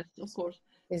rib? Yes, of course.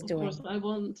 Is doing. Of course, I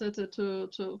wanted to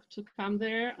come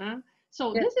there.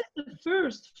 So yes. This is the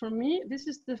first, for me, this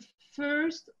is the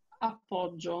first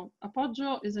appoggio.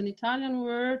 Appoggio is an Italian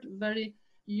word, very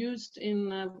used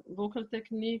in vocal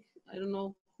technique. I don't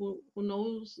know who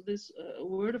knows this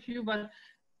word of you, but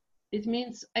it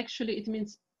means, actually, it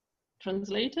means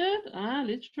translated,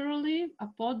 literally,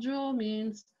 appoggio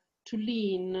means to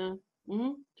lean on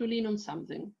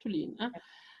something, to lean.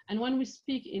 And when we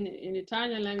speak in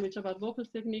Italian language about vocal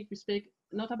technique, we speak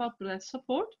not about breath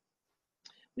support,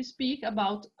 we speak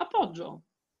about appoggio.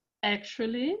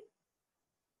 Actually,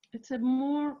 it's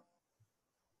more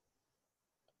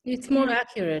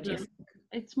accurate.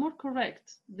 It's more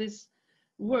correct, this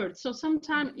word. So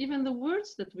sometimes even the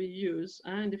words that we use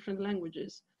in different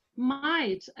languages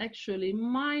might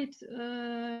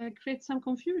create some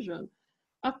confusion.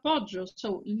 Appoggio,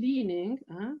 so leaning,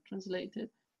 translated,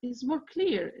 is more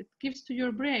clear. It gives to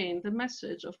your brain the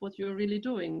message of what you're really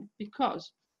doing,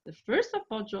 because the first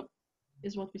appoggio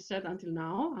is what we said until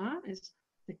now, is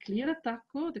the clear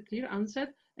attacco, the clear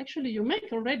onset. Actually, you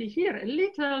make already here a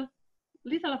little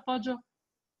appoggio.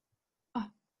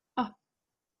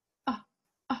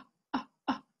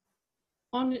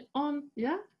 On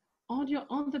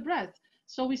the breath.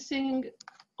 So we sing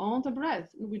on the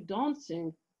breath. We don't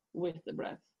sing with the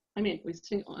breath. I mean, we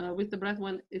sing with the breath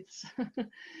when it's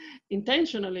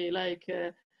intentionally, like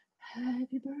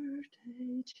happy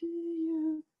birthday to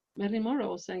you. Marilyn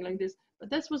Monroe sang like this, but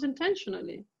that was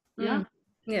intentionally. Yeah.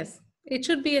 Yes, it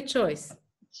should be a choice.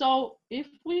 So if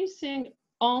we sing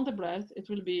on the breath, it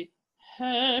will be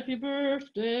happy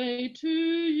birthday to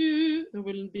you. There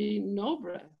will be no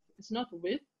breath. It's not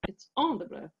with, it's on the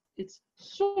breath. It's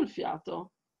sul fiato,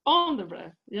 on the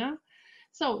breath, yeah?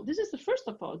 So this is the first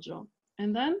appoggio.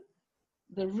 And then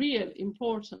the real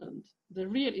important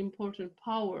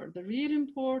power, the real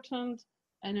important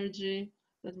energy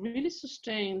that really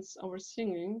sustains our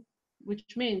singing,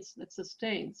 which means that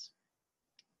sustains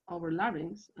our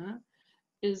larynx,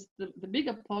 is the big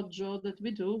appoggio that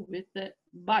we do with the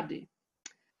body,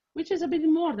 which is a bit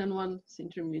more than 1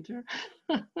 centimeter.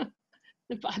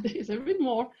 The body is a bit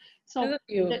more. So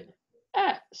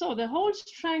the whole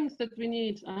strength that we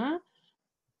need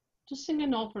to sing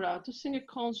an opera, to sing a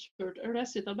concert, a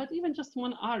recital, but even just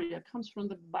one aria comes from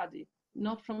the body,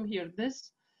 not from here.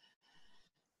 This,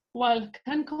 well,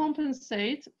 can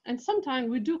compensate, and sometimes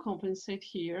we do compensate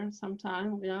here,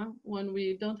 sometimes, yeah, when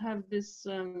we don't have this,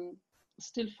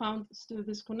 still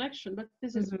this connection, but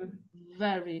this is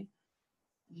very,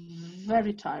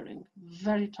 very tiring,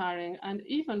 and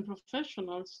even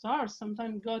professional stars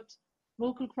sometimes got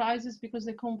vocal crisis because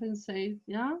they compensate,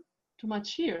 yeah, too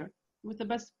much here with the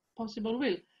best possible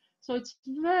will. So it's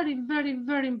very, very,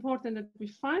 very important that we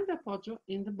find the appoggio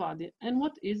in the body. And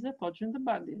what is the appoggio in the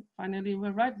body? Finally,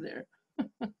 we're right there.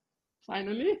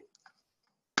 Finally.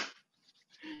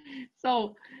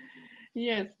 So,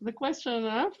 yes, the question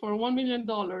for $1 million.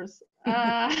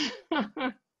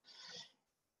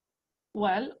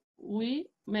 Well, we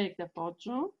make the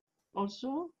appoggio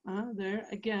also there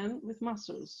again with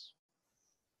muscles.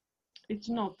 It's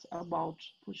not about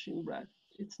pushing breath.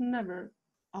 It's never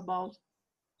about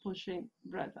pushing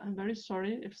breath. I'm very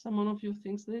sorry if someone of you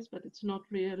thinks this, but it's not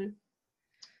really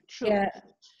true. Yeah,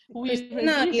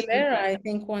 Christina Aguilera, I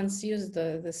think, once used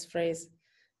this phrase.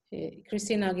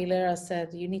 Christina Aguilera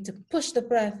said, you need to push the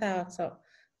breath out. So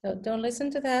don't listen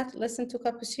to that. Listen to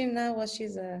Capucine now, what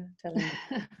she's telling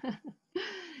you.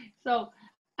 So,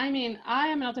 I mean, I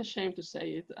am not ashamed to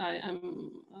say it. I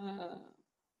am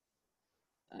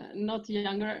not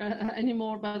younger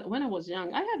anymore, but when I was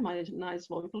young, I had my nice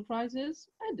vocal crisis.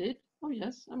 I did. Oh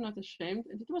yes, I'm not ashamed.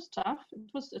 And it was tough. It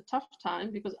was a tough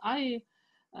time because I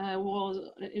was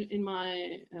in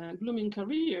my blooming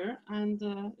career, and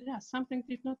yeah, something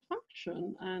did not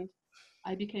function, and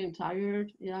I became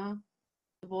tired. Yeah,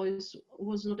 the voice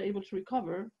was not able to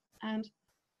recover, and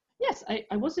yes,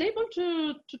 I was able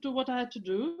to do what I had to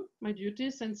do, my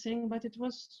duties and sing, but it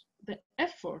was, the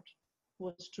effort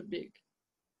was too big.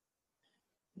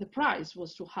 The price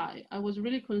was too high. I was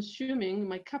really consuming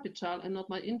my capital and not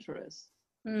my interest.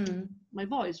 My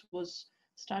voice was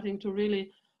starting to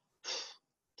really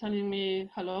telling me,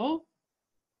 hello,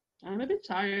 I'm a bit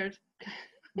tired.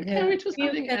 Can we do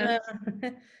something else?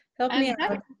 Help me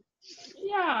out.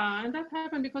 Yeah, and that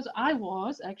happened because I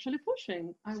was actually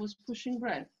pushing. I was pushing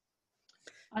breath.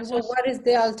 What is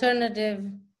the alternative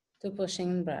to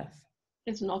pushing breath?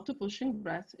 It's not to pushing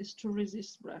breath, it's to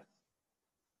resist breath.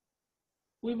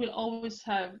 We will always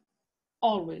have,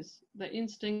 the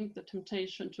instinct, the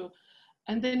temptation to,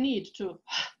 and the need to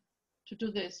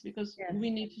do this, because we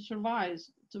need to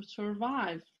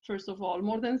survive, first of all,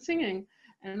 more than singing.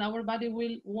 And our body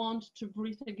will want to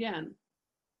breathe again.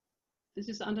 This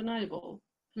is undeniable.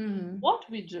 What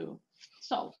we do.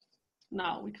 So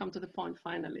now we come to the point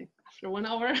finally, after 1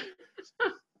 hour.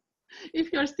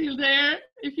 If you're still there,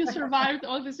 if you survived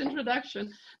all this introduction.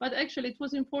 But actually it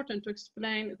was important to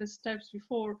explain the steps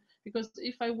before, because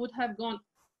if I would have gone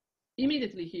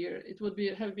immediately here, it would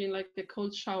have been like a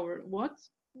cold shower. What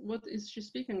is she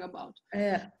speaking about?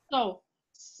 Yeah. So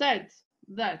said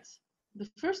that the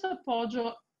first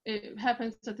appoggio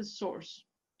happens at the source.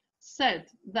 Said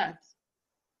that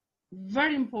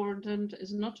very important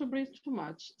is not to breathe too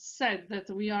much. Said that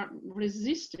we are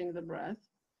resisting the breath.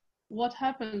 What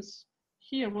happens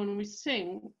here when we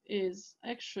sing is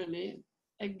actually,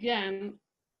 again,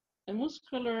 a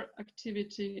muscular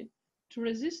activity to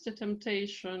resist the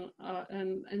temptation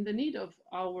and the need of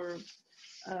our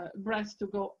breath to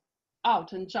go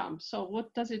out and jump. So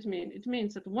what does it mean? It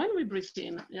means that when we breathe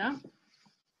in,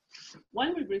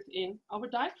 when we breathe in, our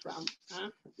diaphragm,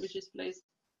 which is placed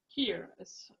here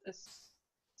as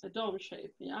a dome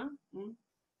shape,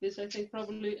 this I think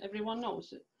probably everyone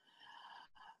knows it.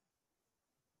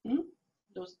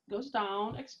 Goes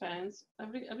down, expands,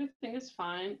 everything is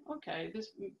fine. Okay,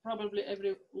 this probably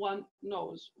everyone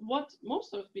knows. What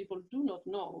most of people do not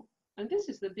know, and this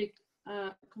is the big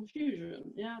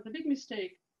confusion, the big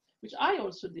mistake, which I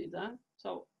also did,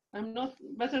 so I'm not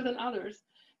better than others,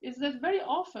 is that very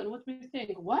often what we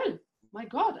think, well, my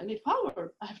God, I need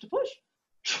power, I have to push,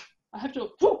 I have to,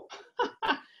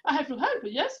 I have to help,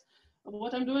 yes,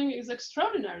 what I'm doing is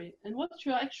extraordinary, and what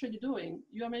you're actually doing,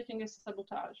 you are making a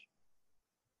sabotage.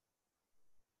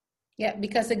 Yeah,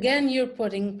 because again, you're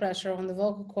putting pressure on the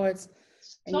vocal cords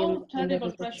so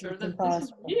terrible pressure that this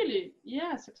is really,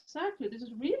 yes, exactly. This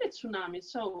is really tsunami.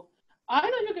 So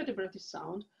either you get a British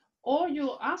sound, or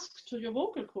you ask to your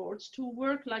vocal cords to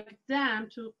work like them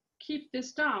to keep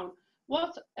this down.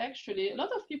 What actually a lot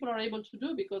of people are able to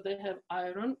do because they have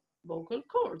iron vocal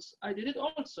cords. I did it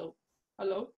also.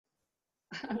 Hello.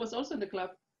 I was also in the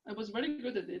club. I was very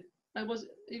good at it. I was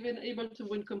even able to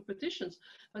win competitions.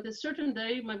 But a certain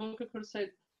day, my vocal cord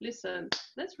said, listen,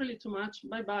 that's really too much.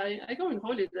 Bye-bye. I go on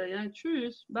holiday. I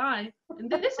choose. Bye. And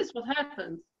this is what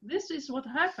happens. This is what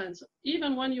happens,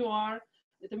 even when you are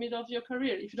at the middle of your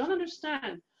career. If you don't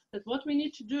understand that what we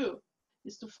need to do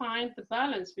is to find the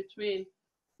balance between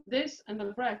this and the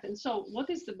breath. And so what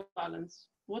is the balance?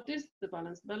 What is the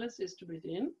balance? Balance is to breathe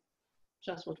in,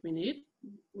 just what we need.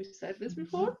 We said this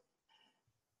before.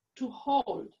 To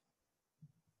hold.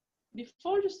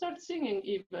 Before you start singing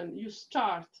even, you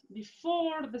start,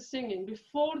 before the singing,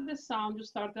 before the sound, you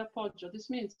start the appoggio. This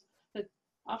means that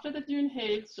after that you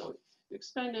inhale, so you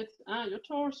expanded your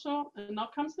torso, and now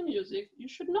comes the music. You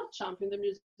should not jump in the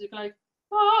music like,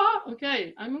 ah,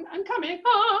 okay, I'm coming,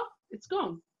 ah, it's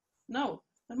gone. No,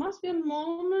 there must be a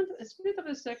moment, a split of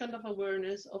a second of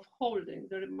awareness of holding.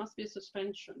 There must be a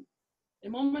suspension, a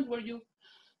moment where you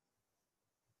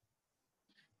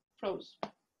froze.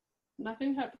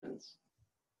 Nothing happens.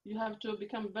 You have to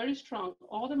become very strong.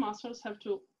 All the muscles have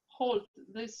to hold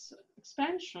this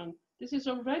expansion. This is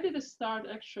already the start,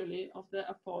 actually, of the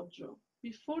appoggio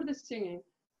before the singing.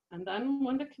 And then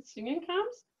when the singing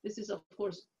comes, this is, of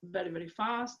course, very, very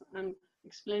fast. I'm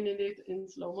explaining it in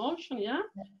slow motion, yeah?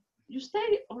 You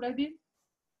stay already,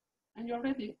 and you're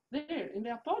already there in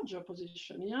the appoggio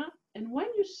position, yeah? And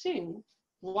when you sing,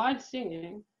 while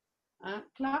singing,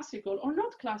 classical or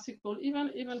not classical,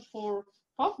 even for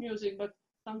pop music, but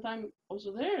sometimes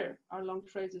also there are long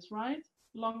phrases, right?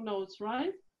 Long notes,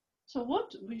 right? So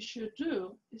what we should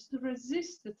do is to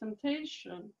resist the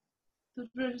temptation, to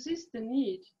resist the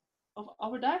need of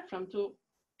our diaphragm to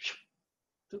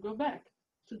go back,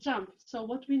 to jump. So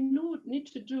what we need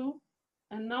to do,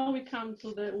 and now we come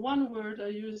to the one word I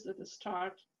used at the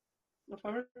start of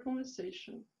our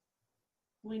conversation,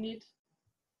 we need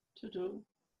to do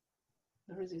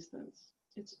resistance.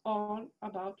 It's all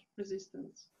about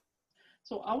resistance.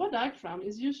 So our diaphragm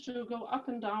is used to go up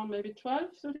and down maybe 12,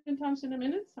 13 times in a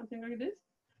minute, something like this,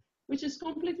 which is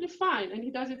completely fine. And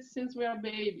he does it since we are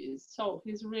babies. So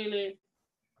he's really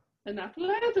an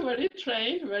athlete, very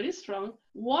trained, very strong.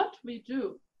 What we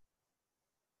do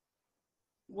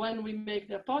when we make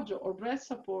the appoggio or breath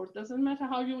support, doesn't matter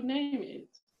how you name it.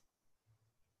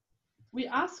 We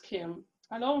ask him,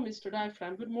 hello, Mr.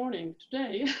 Diaphragm, good morning.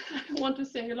 Today, I want to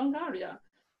sing a long aria,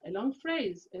 a long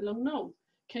phrase, a long note.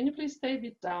 Can you please stay a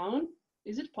bit down?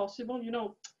 Is it possible? You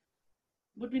know,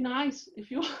 would be nice if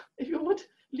you would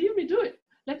leave me do it.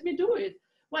 Let me do it.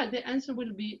 Well, the answer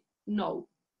will be no.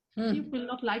 He will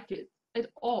not like it at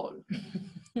all.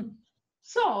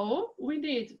 So we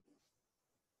need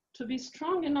to be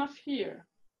strong enough here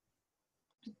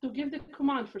to give the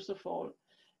command, first of all,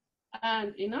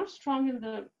 and enough strong in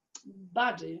the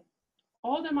body,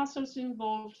 all the muscles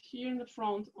involved here in the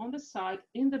front, on the side,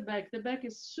 in the back. The back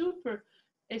is super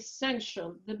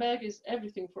essential. The back is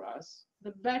everything for us.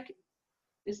 The back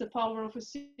is the power of a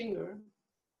singer.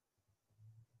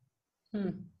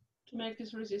 To make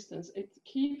this resistance. It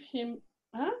keep him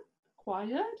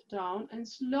quiet, down, and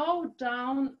slow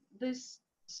down this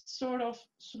sort of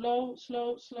slow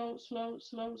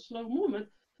movement,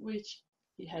 which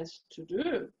he has to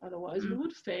do. Otherwise, we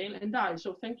would fail and die.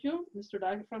 So thank you, Mr.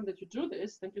 Diaphragm, that you do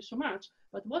this. Thank you so much.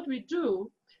 But what we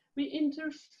do, we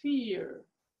interfere.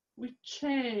 We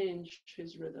change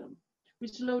his rhythm. We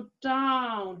slow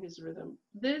down his rhythm.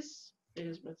 This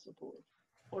is breath support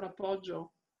or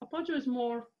appoggio. Appoggio is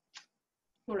more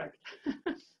correct.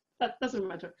 That doesn't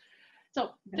matter.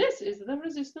 So this is the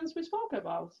resistance we spoke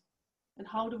about. And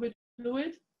how do we do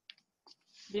it?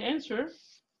 The answer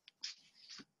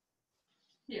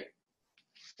here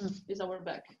is our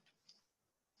back.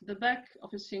 The back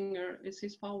of a singer is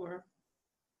his power.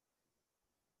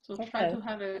 So try to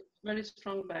have a very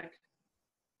strong back.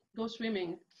 Go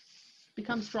swimming.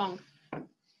 Become strong.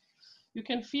 You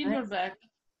can feel your back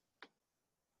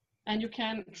and you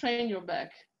can train your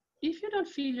back. If you don't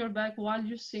feel your back while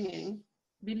you're singing,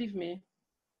 believe me,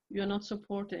 you're not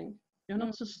supporting, you're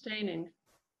not sustaining,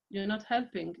 you're not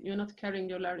helping, you're not carrying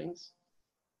your larynx.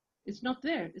 It's not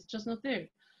there, it's just not there.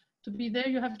 To be there,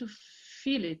 you have to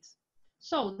feel it.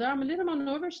 So there are little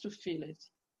maneuvers to feel it.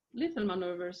 Little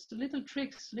maneuvers, little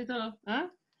tricks, little,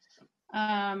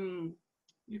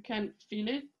 you can feel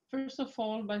it, first of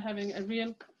all, by having a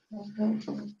real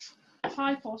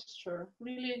high posture,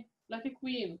 really like a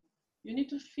queen. You need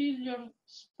to feel your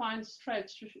spine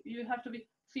stretch. You have to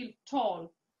feel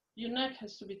tall. Your neck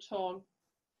has to be tall.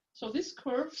 So this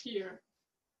curve here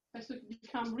has to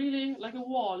become really like a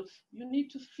wall. You need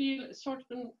to feel a sort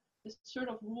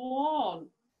of wall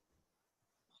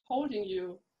holding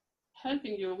you,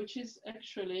 helping you, which is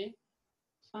actually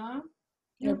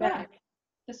your back,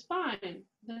 the spine,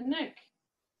 the neck.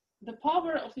 The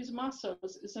power of these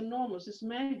muscles is enormous. It's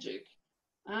magic.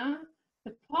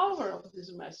 The power of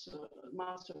these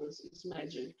muscles is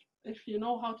magic if you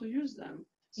know how to use them.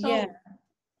 So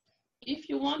if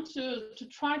you want to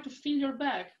try to feel your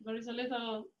back, there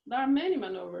are many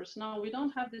maneuvers. Now we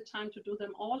don't have the time to do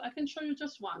them all. I can show you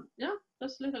just one. Yeah,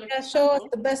 just little example. Show us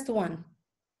the best one.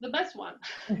 The best one.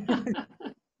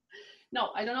 No,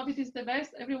 I don't know if it is the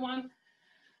best. Everyone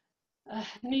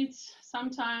needs some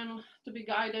time to be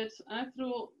guided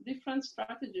through different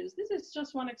strategies. This is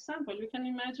just one example. You can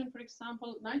imagine, for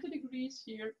example, 90 degrees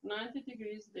here, 90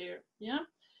 degrees there. Yeah,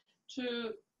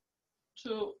 to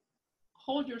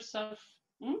hold yourself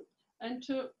and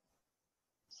to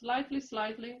slightly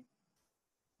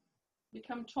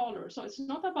become taller. So it's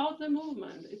not about the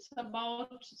movement, it's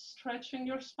about stretching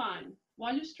your spine.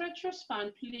 While you stretch your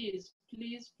spine, please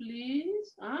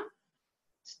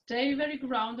stay very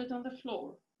grounded on the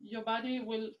floor. Your body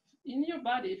will,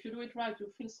 if you do it right, you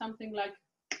feel something like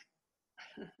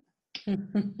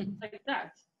like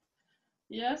that.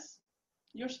 Yes,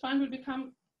 your spine will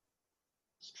become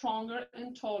stronger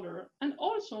and taller. And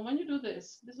also when you do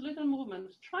this little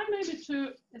movement, try maybe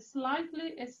to a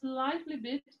slightly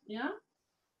bit, yeah,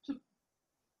 to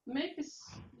make this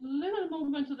little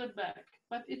movement to the back,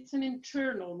 but it's an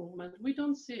internal movement. We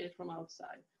don't see it from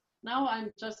outside. Now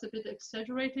I'm just a bit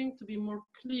exaggerating to be more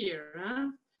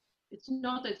clear. It's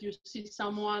not that you see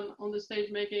someone on the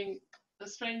stage making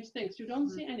strange things. You don't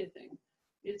see anything.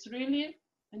 It's really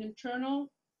an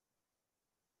internal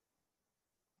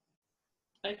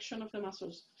action of the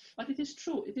muscles. But it is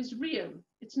true, it is real.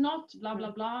 It's not blah,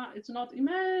 blah, blah. It's not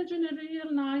imagine a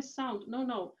real nice sound.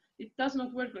 No, it does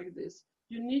not work like this.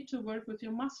 You need to work with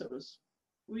your muscles.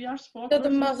 We are sport. So the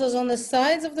muscles on the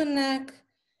sides of the neck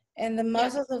and the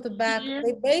muscles of the back,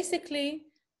 they basically,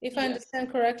 if I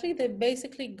understand correctly, they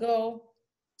basically go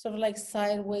sort of like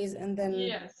sideways and then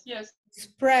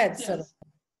spread. Sort of.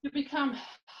 You become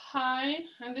high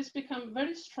and this become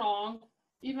very strong,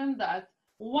 even that.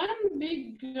 When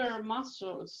bigger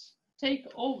muscles take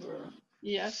over,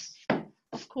 yes,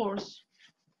 of course,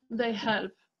 they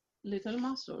help little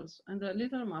muscles, and the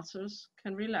little muscles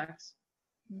can relax.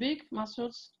 Big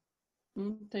muscles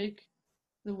take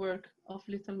the work of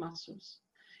little muscles.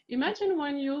 Imagine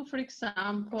when you, for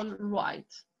example,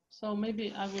 write. So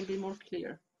maybe I will be more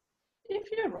clear.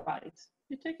 If you write,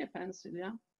 you take a pencil,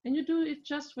 yeah, and you do it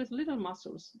just with little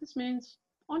muscles. This means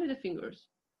only the fingers.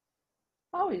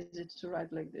 How is it to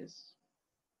write like this?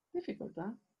 Difficult,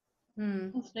 huh?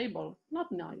 Unstable, not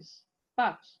nice.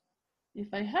 But if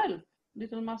I help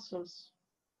little muscles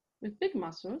with big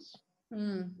muscles,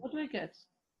 what do I get?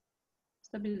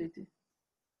 Stability.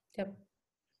 Yep.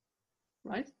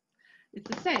 Right? It's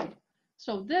the same.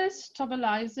 So this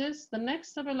stabilizes, the neck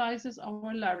stabilizes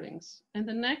our larynx. And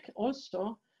the neck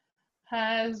also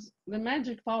has the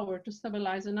magic power to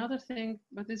stabilize another thing,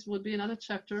 but this would be another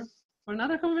chapter for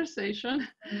another conversation.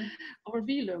 Our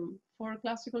velum for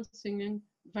classical singing,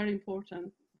 very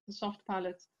important. The soft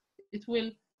palate, it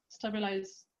will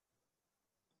stabilize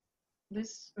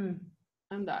this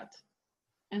and that.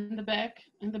 And the back,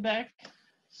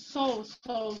 so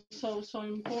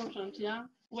important, yeah,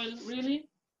 will really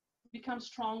become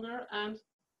stronger. And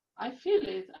I feel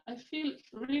it. I feel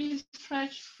really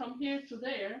stretched from here to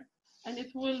there, and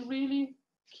it will really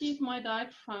keep my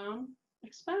diaphragm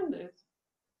expanded.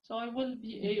 So I will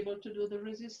be able to do the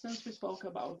resistance we spoke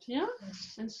about, yeah?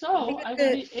 And so I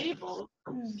will be able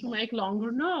to make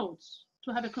longer notes,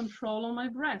 to have a control on my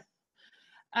breath.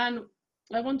 And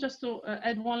I want just to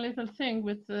add one little thing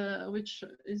with which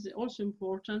is also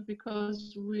important,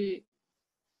 because we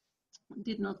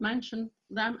did not mention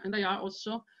them, and they are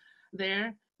also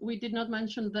there. We did not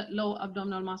mention the low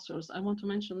abdominal muscles. I want to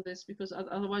mention this because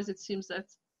otherwise it seems that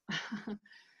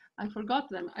I forgot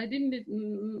them. I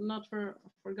not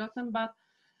forgot them, but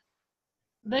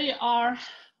they are,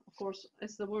 of course,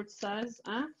 as the word says,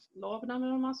 low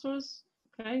abdominal muscles.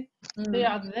 Okay, they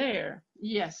are there,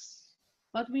 yes,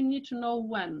 but we need to know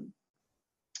when.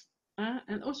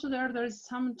 And also there is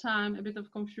sometimes a bit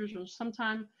of confusion.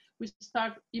 Sometimes we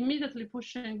start immediately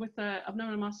pushing with the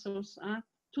abdominal muscles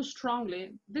too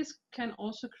strongly. This can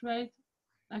also create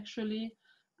actually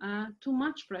too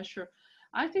much pressure.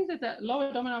 I think that the lower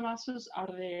abdominal muscles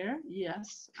are there,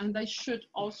 yes, and they should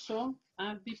also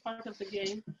be part of the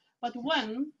game. But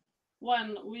when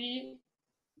we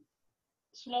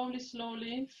slowly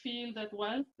feel that,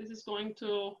 well, this is going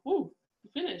to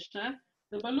finish,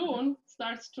 the balloon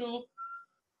starts to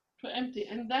empty,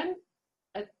 and then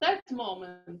at that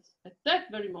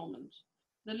very moment,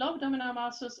 the lower abdominal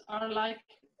muscles are like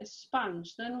a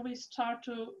sponge. Then we start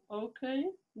to, okay,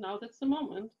 now that's the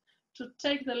moment to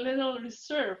take the little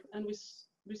reserve, and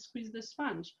we squeeze the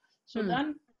sponge. So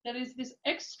then there is this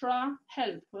extra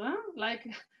help, like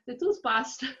the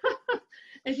toothpaste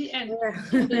at the end. Yeah.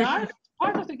 So they are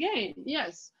part of the game,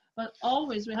 yes, but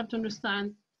always we have to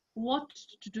understand what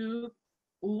to do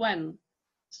when.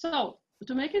 So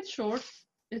to make it short,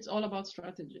 it's all about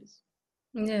strategies.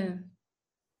 Yeah.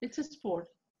 It's a sport.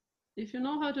 If you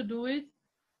know how to do it,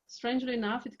 strangely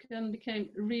enough, it can become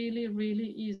really, really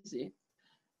easy.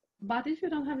 But if you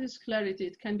don't have this clarity,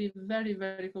 it can be very,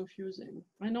 very confusing.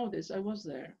 I know this, I was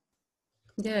there.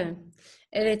 Yeah,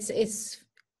 and it's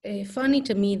funny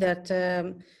to me that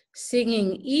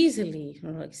singing easily,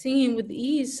 or like singing with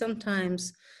ease,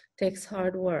 sometimes takes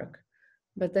hard work.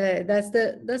 But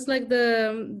that's like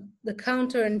the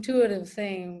counterintuitive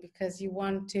thing, because you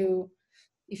want to,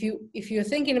 if you're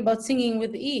thinking about singing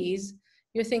with ease,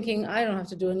 you're thinking, I don't have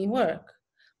to do any work.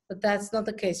 But that's not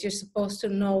the case. You're supposed to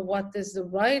know what is the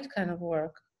right kind of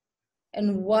work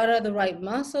and what are the right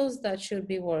muscles that should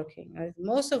be working. Right?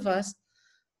 Most of us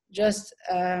just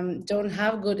don't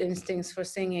have good instincts for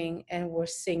singing, and we're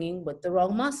singing with the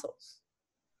wrong muscles.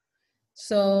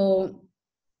 So,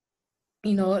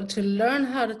 to learn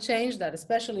how to change that,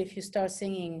 especially if you start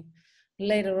singing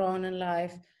later on in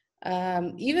life,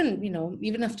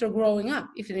 even after growing up,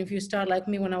 even if you start like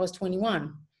me when I was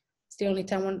 21, it's the only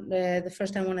time the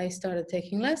first time when I started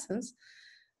taking lessons,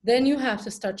 then you have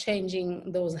to start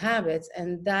changing those habits,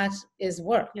 and that is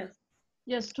work.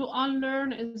 Yes, to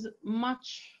unlearn is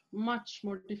much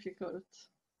more difficult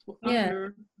to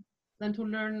unlearn than to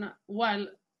learn well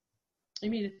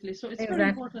immediately. So it's very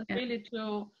important really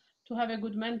to have a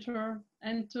good mentor,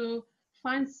 and to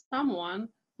find someone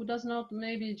who does not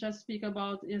maybe just speak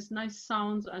about nice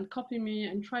sounds and copy me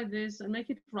and try this and make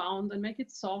it round and make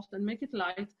it soft and make it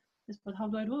light. Yes, but how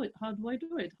do I do it? How do I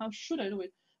do it? How should I do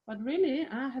it? But really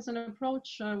has an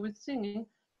approach with singing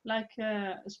like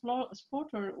a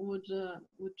sporter would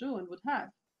do and would have.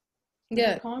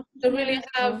 Yeah, to really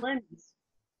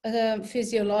have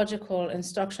physiological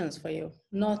instructions for you,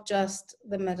 not just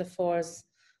the metaphors,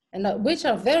 and which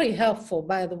are very helpful,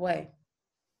 by the way.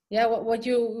 Yeah, what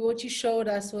you showed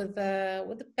us with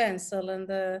the pencil and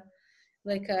the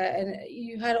and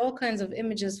you had all kinds of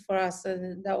images for us,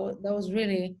 and that was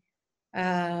really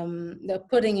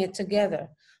putting it together.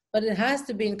 But it has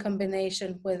to be in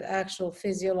combination with actual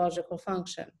physiological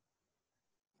function.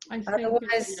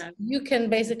 Otherwise, you can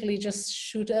basically just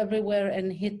shoot everywhere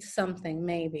and hit something,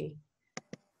 maybe.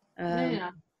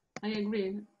 I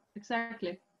agree.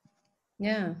 Exactly.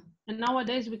 Yeah. And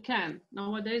nowadays we can.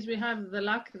 Nowadays we have the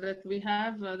luck that we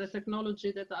have the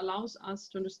technology that allows us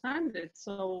to understand it.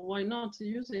 So why not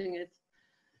using it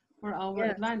for our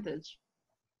advantage?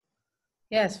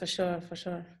 Yes, for sure, for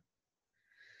sure.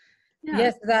 Yeah.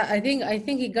 Yes, that I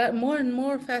think it got more and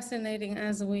more fascinating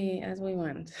as we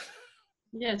went.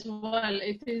 Yes, well,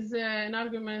 it is an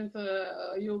argument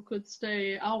you could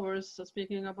stay hours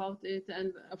speaking about it,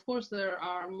 and of course there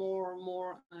are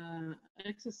more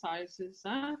exercises.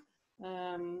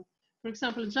 For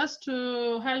example, just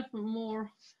to help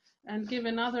more and give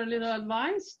another little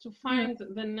advice to find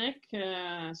the neck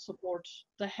support,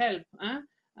 the help.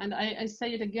 And I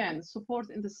say it again, support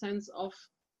in the sense of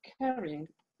carrying,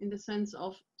 in the sense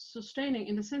of sustaining,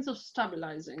 in the sense of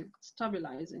stabilizing,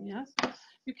 yes?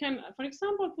 You can, for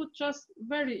example, put just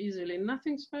very easily,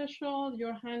 nothing special,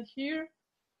 your hand here,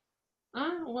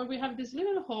 where we have this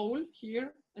little hole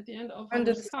here at the end of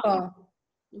under the skull.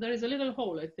 There is a little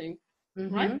hole, I think,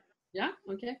 right? Yeah,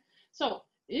 okay. So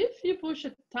if you push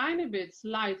a tiny bit,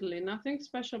 slightly, nothing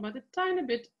special, but a tiny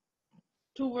bit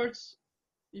towards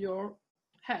your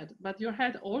head, but your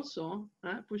head also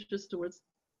pushes towards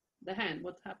the hand,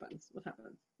 what happens?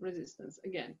 Resistance,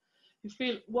 again. You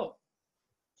feel, whoa,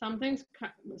 something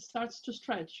starts to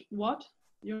stretch. What?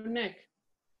 Your neck,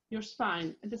 your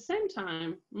spine. At the same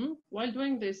time, while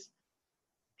doing this,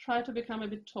 try to become a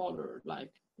bit taller,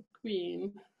 like a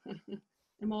queen,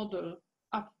 a model,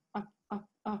 up, up, up,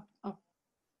 up, up.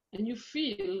 And you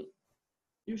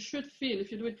should feel,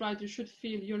 if you do it right, you should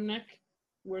feel your neck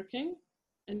working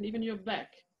and even your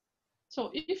back.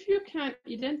 So if you can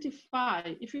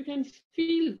identify, if you can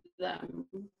feel them,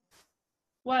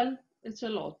 well, it's a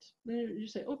lot. Then you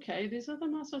say, okay, these are the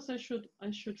muscles I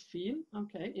should feel.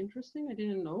 Okay, interesting. I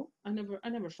didn't know. I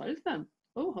never felt them.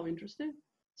 Oh, how interesting.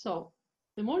 So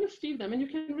the more you feel them, and you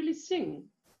can really sing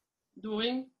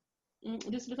doing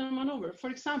this little maneuver. For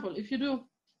example, if you do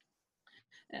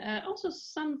also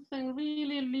something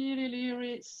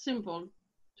really simple,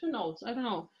 2 notes, I don't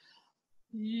know,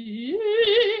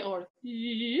 or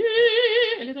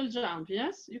a little jump,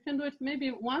 yes? You can do it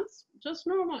maybe once, just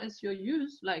normal as you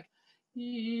use, like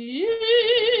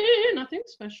nothing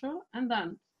special, and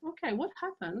then, okay, what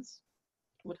happens?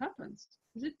 What happens?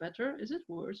 Is it better? Is it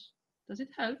worse? Does it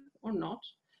help or not?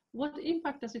 What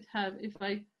impact does it have if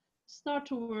I start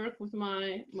to work with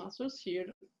my muscles here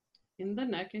in the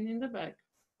neck and in the back?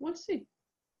 We'll see.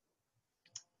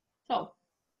 So,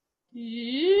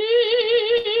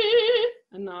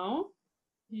 and now,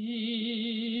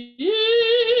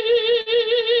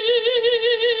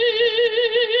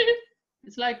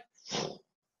 it's like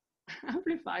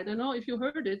amplified. I don't know if you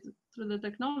heard it through the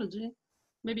technology.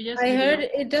 Maybe yes. I heard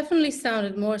it definitely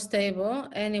sounded more stable,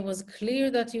 and it was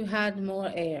clear that you had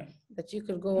more air, that you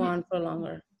could go on for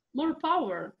longer. More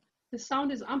power. The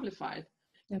sound is amplified.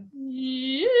 Yep.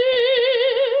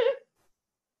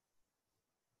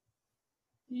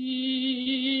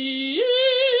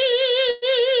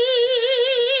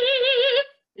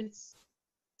 It's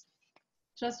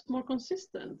just more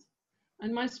consistent,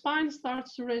 and my spine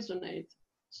starts to resonate.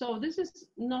 So this is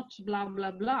not blah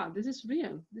blah blah. This is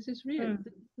real. This is real.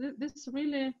 This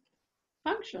really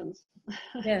functions.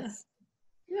 Yes.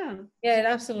 Yeah. Yeah, it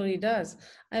absolutely does.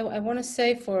 I want to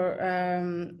say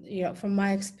from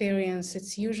my experience,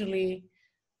 it's usually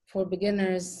for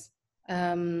beginners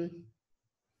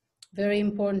very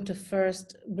important to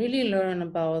first really learn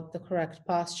about the correct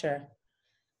posture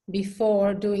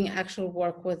before doing actual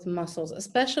work with muscles,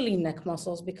 especially neck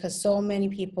muscles, because so many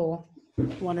people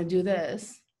want to do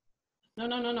this.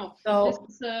 No. So,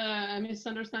 this is a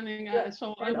misunderstanding.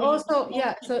 So and also,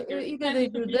 so either they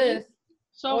do this,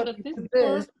 so that this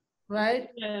this, right?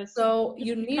 Yes. So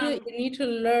you need to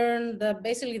learn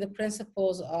basically the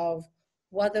principles of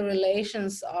what the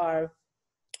relations are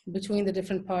between the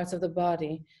different parts of the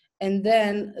body, and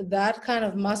then that kind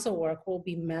of muscle work will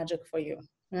be magic for you.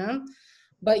 Yeah,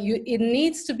 but it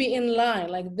needs to be in line,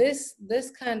 like this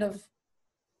kind of.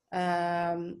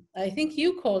 I think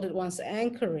you called it once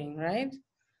anchoring, right?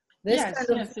 This yes,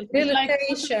 kind of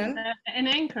stabilization, like an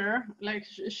anchor, like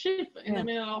a ship in the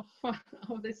middle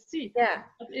of the sea. Yeah,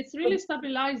 but it's really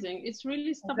stabilizing. It's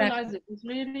really stabilizing. Exactly. It's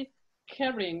really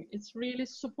carrying. It's really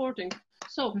supporting.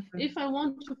 So if I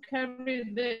want to carry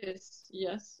this,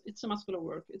 yes, it's a muscular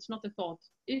work. It's not a thought.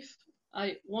 If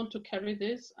I want to carry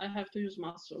this, I have to use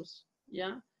muscles.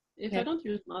 Yeah. If I don't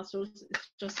use muscles, it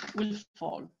just will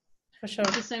fall. For sure.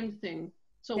 It's the same thing.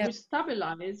 So we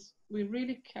stabilize, we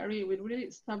really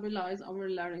stabilize our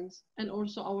larynx and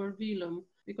also our velum,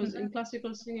 because in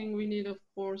classical singing, we need, of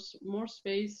course, more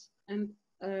space, and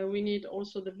we need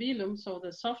also the velum, so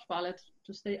the soft palate,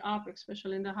 to stay up,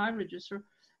 especially in the high register.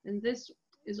 And this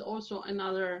is also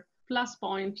another plus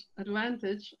point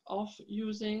advantage of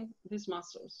using these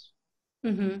muscles.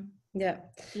 Mm-hmm. Yeah.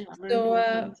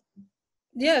 So,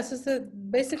 so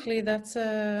basically that's,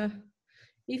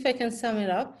 if I can sum it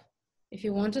up, if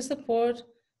you want to support,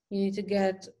 you need to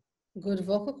get good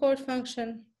vocal cord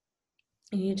function.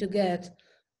 You need to get,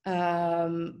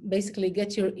 basically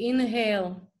get your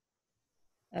inhale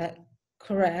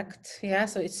correct. Yeah,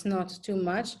 so it's not too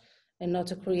much and not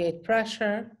to create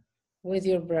pressure with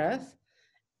your breath.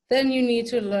 Then you need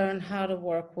to learn how to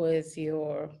work with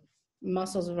your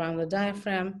muscles around the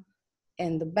diaphragm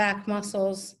and the back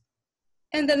muscles.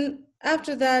 And then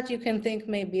after that, you can think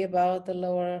maybe about the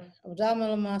lower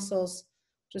abdominal muscles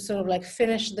to sort of like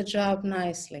finish the job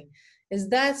nicely. Is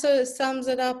that, so it sums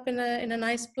it up in a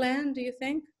nice plan, do you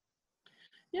think?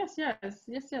 Yes,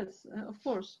 of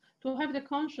course. To have the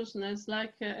consciousness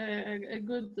like a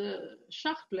good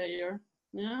Schach player,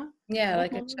 yeah? Yeah,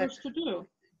 what like a check. to do,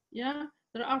 yeah?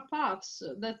 There are paths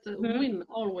that win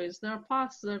always. There are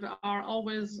paths that are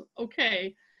always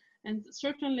okay. And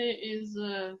certainly is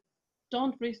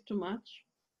don't breathe too much.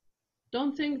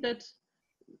 Don't think that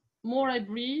more I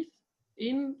breathe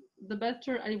in, the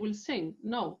better I will sing.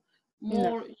 No,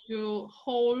 more you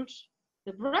hold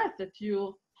the breath that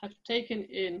you have taken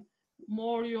in,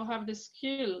 more you have the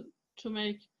skill to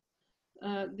make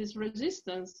this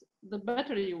resistance, the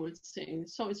better you will sing.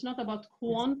 So it's not about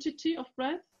quantity of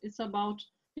breath, it's about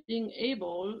being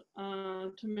able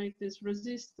to make this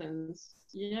resistance.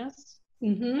 Yes.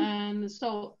 And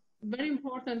so very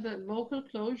important that vocal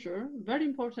closure, very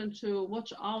important to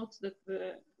watch out that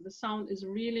the sound is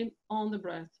really on the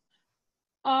breath.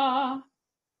 ah,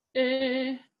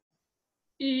 e,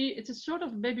 e. It's a sort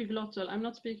of baby glottal. I'm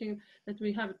not speaking that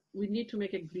we need to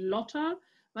make a glottal,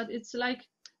 but it's like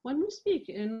when we speak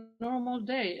in normal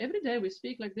day, every day we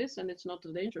speak like this, and it's not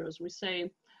dangerous. We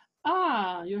say,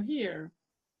 ah, you're here.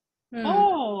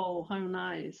 Oh, how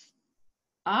nice.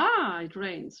 Ah, it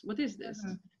rains. What is this?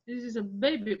 This is a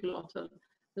baby glottal.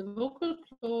 The vocal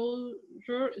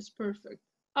closure is perfect.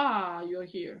 Ah, you're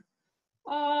here.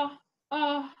 Ah,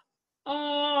 ah,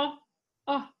 ah,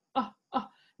 ah, ah, ah.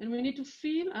 And we need to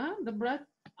feel the breath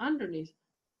underneath.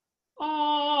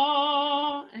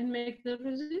 Ah, and make the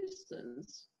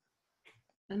resistance.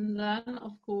 And then,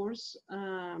 of course,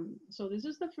 so this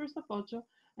is the first appoggio.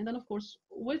 And then, of course,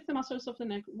 with the muscles of the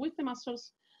neck, with the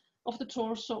muscles of the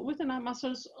torso, with the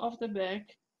muscles of the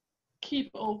back,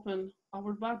 keep open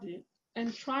our body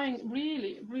and trying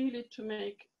really, really to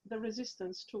make the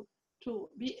resistance to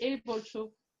be able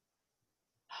to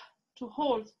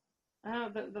hold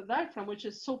the diaphragm, which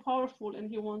is so powerful, and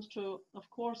he wants to, of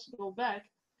course, go back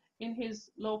in his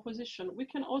low position. We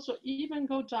can also even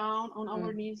go down on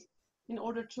our knees in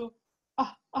order to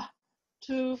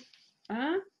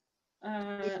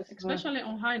especially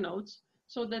on high notes,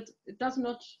 so that it does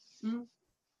not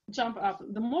jump up.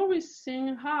 The more we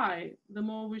sing high, the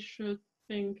more we should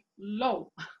think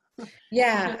low.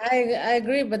 Yeah, I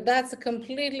agree, but that's a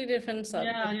completely different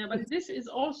subject. Yeah, but this is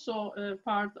also a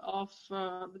part of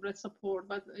the breath support.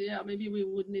 But yeah, maybe we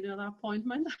would need another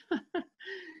appointment.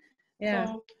 Yeah.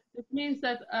 So it means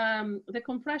that the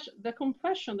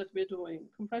compression that we're doing,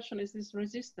 compression is this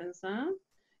resistance,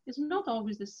 is not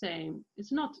always the same.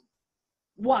 It's not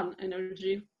one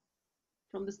energy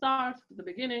from the start to the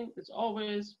beginning. It's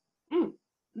always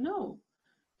no,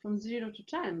 from 0 to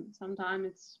 10. Sometimes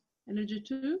it's energy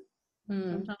 2,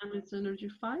 sometimes it's energy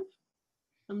 5,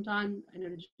 sometimes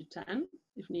energy 10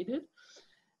 if needed.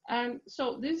 And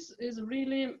so this is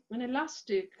really an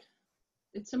elastic,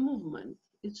 it's a movement.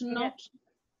 It's not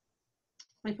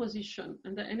my position,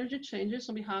 and the energy changes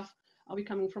on behalf. Are we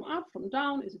coming from up, from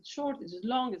down? Is it short? Is it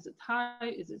long? Is it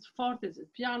high? Is it forte? Is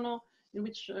it piano? In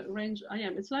which range I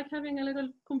am? It's like having a little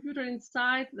computer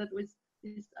inside that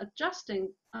is adjusting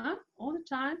all the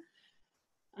time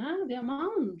the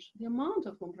amount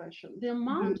of compression, the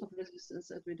amount of resistance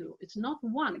that we do. It's not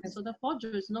one. So the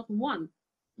appoggio is not one.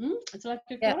 It's like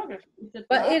a choreography.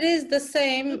 But it is the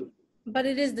same. But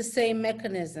it is the same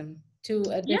mechanism to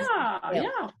a different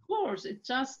yeah, of course. It's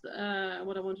just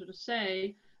what I wanted to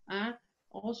say.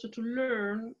 Also to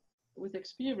learn with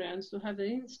experience, to have the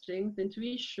instinct, the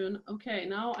intuition. Okay,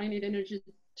 now I need energy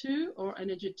 2 or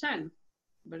energy 10.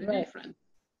 Very different.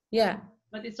 Yeah.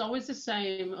 But it's always the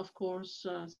same, of course,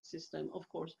 system, of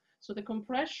course. So the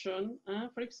compression,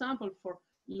 for example, for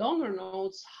longer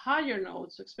notes, higher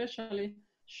notes, especially,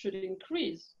 should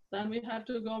increase. Then we have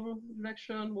to go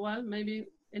direction, well, maybe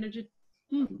energy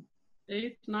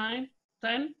 8, 9,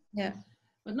 10. Yeah.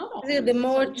 But not always.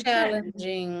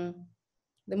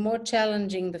 The more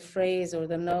challenging the phrase or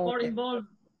the note, more involved,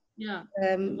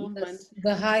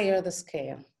 the higher the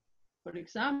scale. For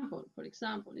example,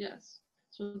 yes.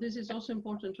 So this is also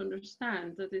important to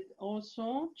understand that it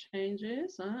also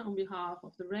changes on behalf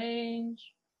of the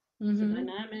range, the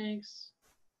dynamics,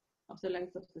 of the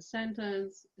length of the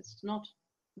sentence. It's not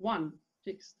one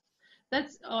fixed.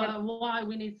 That's why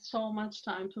we need so much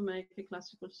time to make a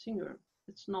classical singer.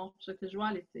 It's not a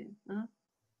casualty.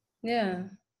 Yeah.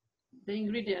 The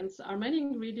ingredients are many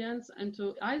ingredients, and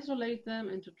to isolate them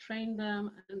and to train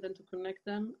them and then to connect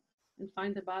them and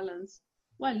find the balance,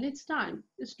 well, it needs time.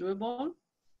 It's doable,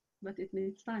 but it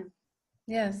needs time.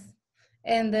 Yes.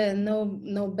 And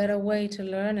no better way to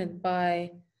learn it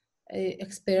by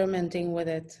experimenting with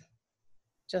it.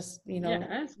 Just,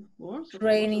 yes, of course,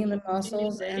 training the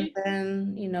muscles, and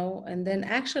then, and then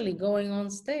actually going on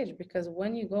stage, because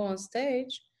when you go on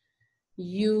stage,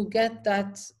 you get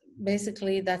that,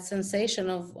 basically that sensation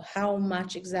of how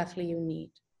much exactly you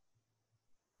need.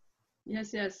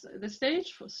 Yes. The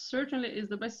stage certainly is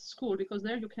the best school, because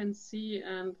there you can see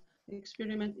and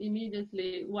experiment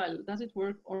immediately. Well, does it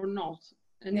work or not?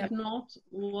 And if not,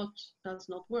 what does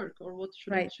not work or what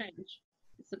should I change?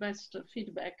 It's the best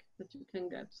feedback that you can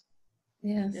get.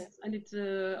 Yes. And it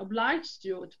obliges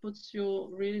you, it puts you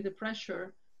really the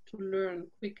pressure to learn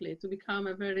quickly, to become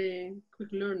a very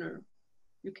quick learner.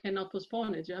 You cannot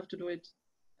postpone it. You have to do it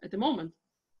at the moment.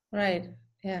 Right.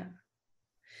 Yeah.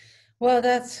 Well,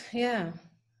 that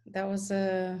was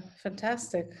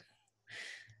fantastic.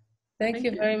 Thank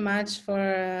you very much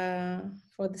for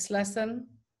this lesson.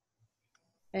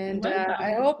 And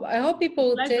I hope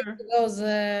people take those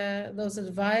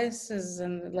advices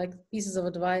and like pieces of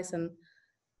advice and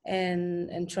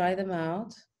and try them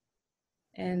out.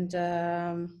 And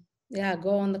yeah,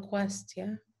 go on the quest,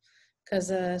 yeah.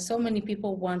 Because so many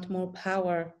people want more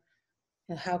power.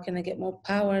 And how can I get more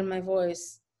power in my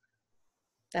voice?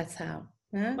 That's how.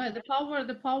 Yeah? Well,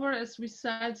 the power, as we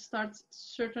said, starts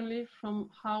certainly from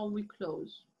how we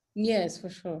close. Yes, for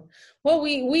sure. Well,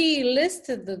 we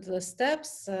listed the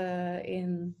steps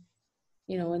in,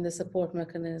 you know, in the support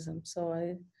mechanism. So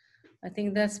I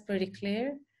think that's pretty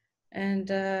clear. And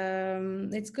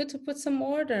it's good to put some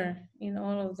order in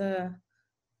all of the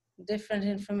different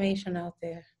information out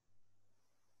there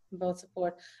about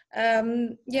support.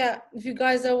 Yeah, if you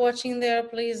guys are watching there,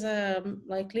 please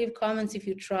like leave comments if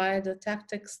you tried the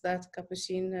tactics that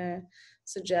Capucine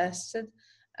suggested.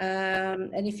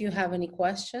 And if you have any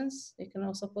questions, you can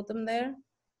also put them there.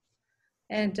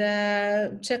 And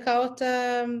check out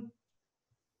her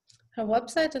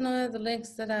website and all the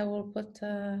links that I will put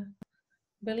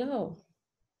below.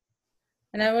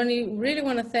 And I really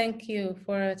want to thank you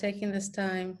for taking this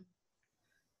time.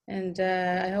 And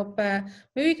I hope,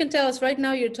 maybe you can tell us right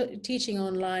now you're teaching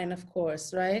online, of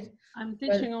course, right? I'm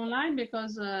teaching online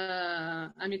because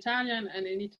I'm Italian, and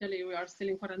in Italy we are still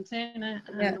in quarantine, and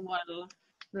well,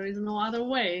 there is no other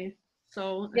way.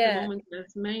 So at the moment,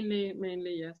 it's mainly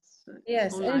yes.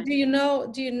 Yes, online. And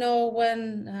do you know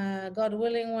when, God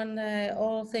willing, when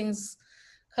all things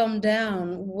come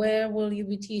down, where will you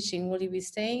be teaching? Will you be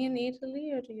staying in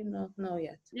Italy, or do you not know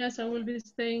yet? Yes, I will be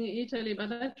staying in Italy,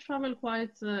 but I travel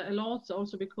quite a lot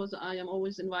also because I am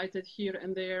always invited here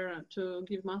and there to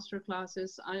give master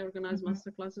classes. I organize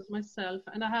master classes myself,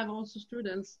 and I have also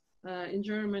students in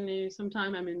Germany.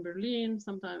 Sometimes I'm in Berlin,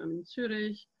 sometimes I'm in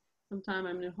Zurich, sometimes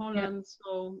I'm in Holland.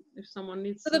 So if someone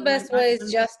needs, so the best way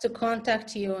is just to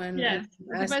contact you and yes,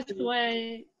 and the best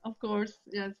way, of course,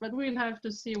 yes. But we'll have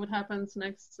to see what happens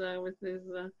next with this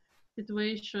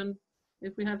situation.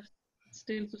 If we have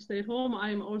still to stay at home,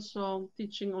 I'm also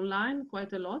teaching online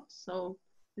quite a lot. So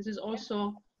this is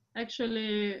also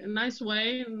actually a nice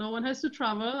way. No one has to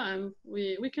travel, and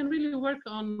we can really work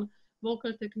on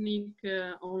vocal technique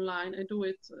online. I do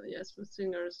it, yes, with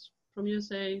singers from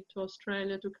USA to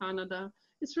Australia to Canada.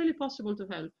 It's really possible to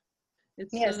help.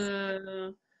 It's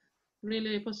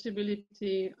really a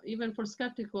possibility, even for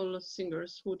skeptical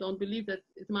singers who don't believe that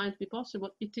it might be possible.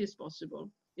 It is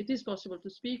possible. It is possible to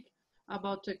speak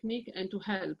about technique and to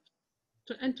help,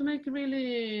 and to make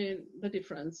really the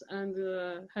difference and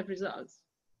have results.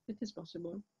 It is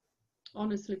possible,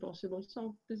 honestly possible.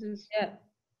 So this is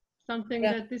something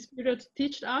that this period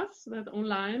taught us, that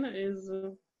online is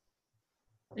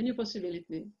a new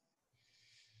possibility.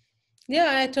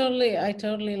 Yeah, I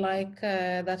totally like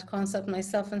that concept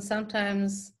myself, and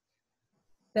sometimes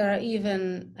there are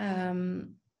even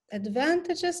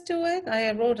advantages to it.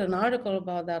 I wrote an article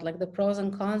about that, like the pros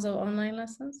and cons of online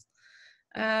lessons.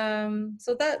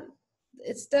 So that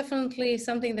it's definitely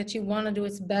something that you want to do.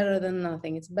 It's better than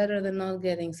nothing. It's better than not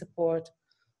getting support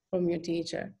from your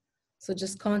teacher. So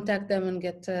just contact them and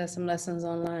get some lessons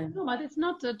online. No, but it's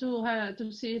not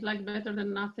to see it like better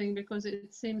than nothing, because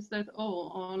it seems that, oh,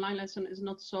 online lesson is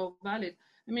not so valid.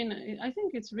 I mean, I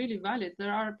think it's really valid.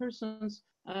 There are persons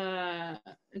at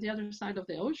the other side of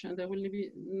the ocean that will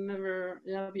never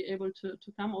be able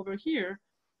to come over here,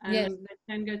 and they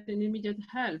can get an immediate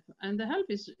help. And the help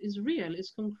is real,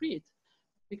 is concrete.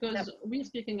 Because we're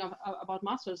speaking about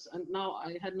masters, and now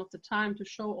I had not the time to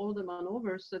show all the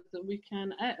maneuvers that we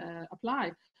can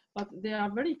apply, but they are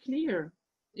very clear.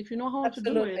 If you know how to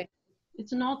do it,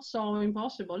 it's not so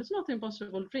impossible. It's not an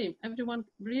impossible dream. Everyone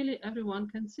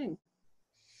can sing.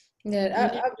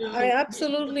 Yeah, I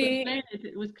absolutely explain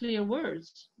it with clear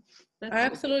words. I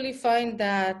absolutely find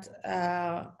that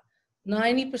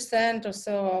 90% or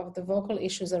so of the vocal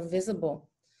issues are visible.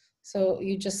 So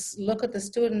you just look at the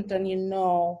student and you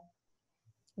know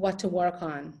what to work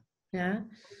on. Yeah.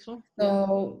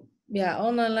 So yeah,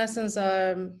 online lessons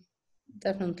are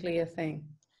definitely a thing.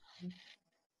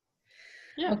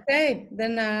 Yeah. Okay,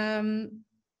 then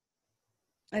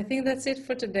I think that's it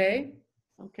for today.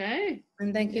 Okay.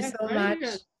 And thank you so much.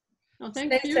 Good. No,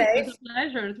 thank you. Safe. It was a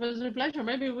pleasure. It was a pleasure.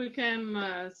 Maybe we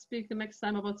can speak next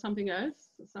time about something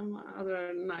else, some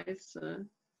other nice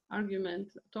argument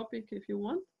topic if you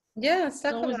want. Yeah, let's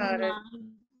talk about it.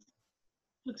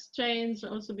 Exchange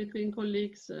also between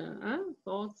colleagues,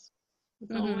 thoughts.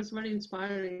 It's always very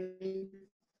inspiring.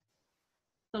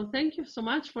 So thank you so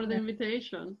much for the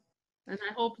invitation. And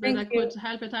I hope that I could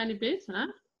help a tiny bit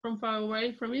from far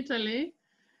away from Italy,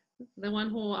 the one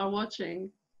who are watching.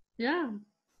 Yeah.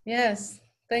 Yes.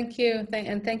 Thank you.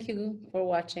 And thank you for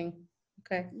watching.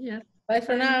 Okay. Yes. Bye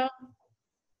for now.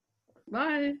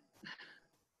 Bye.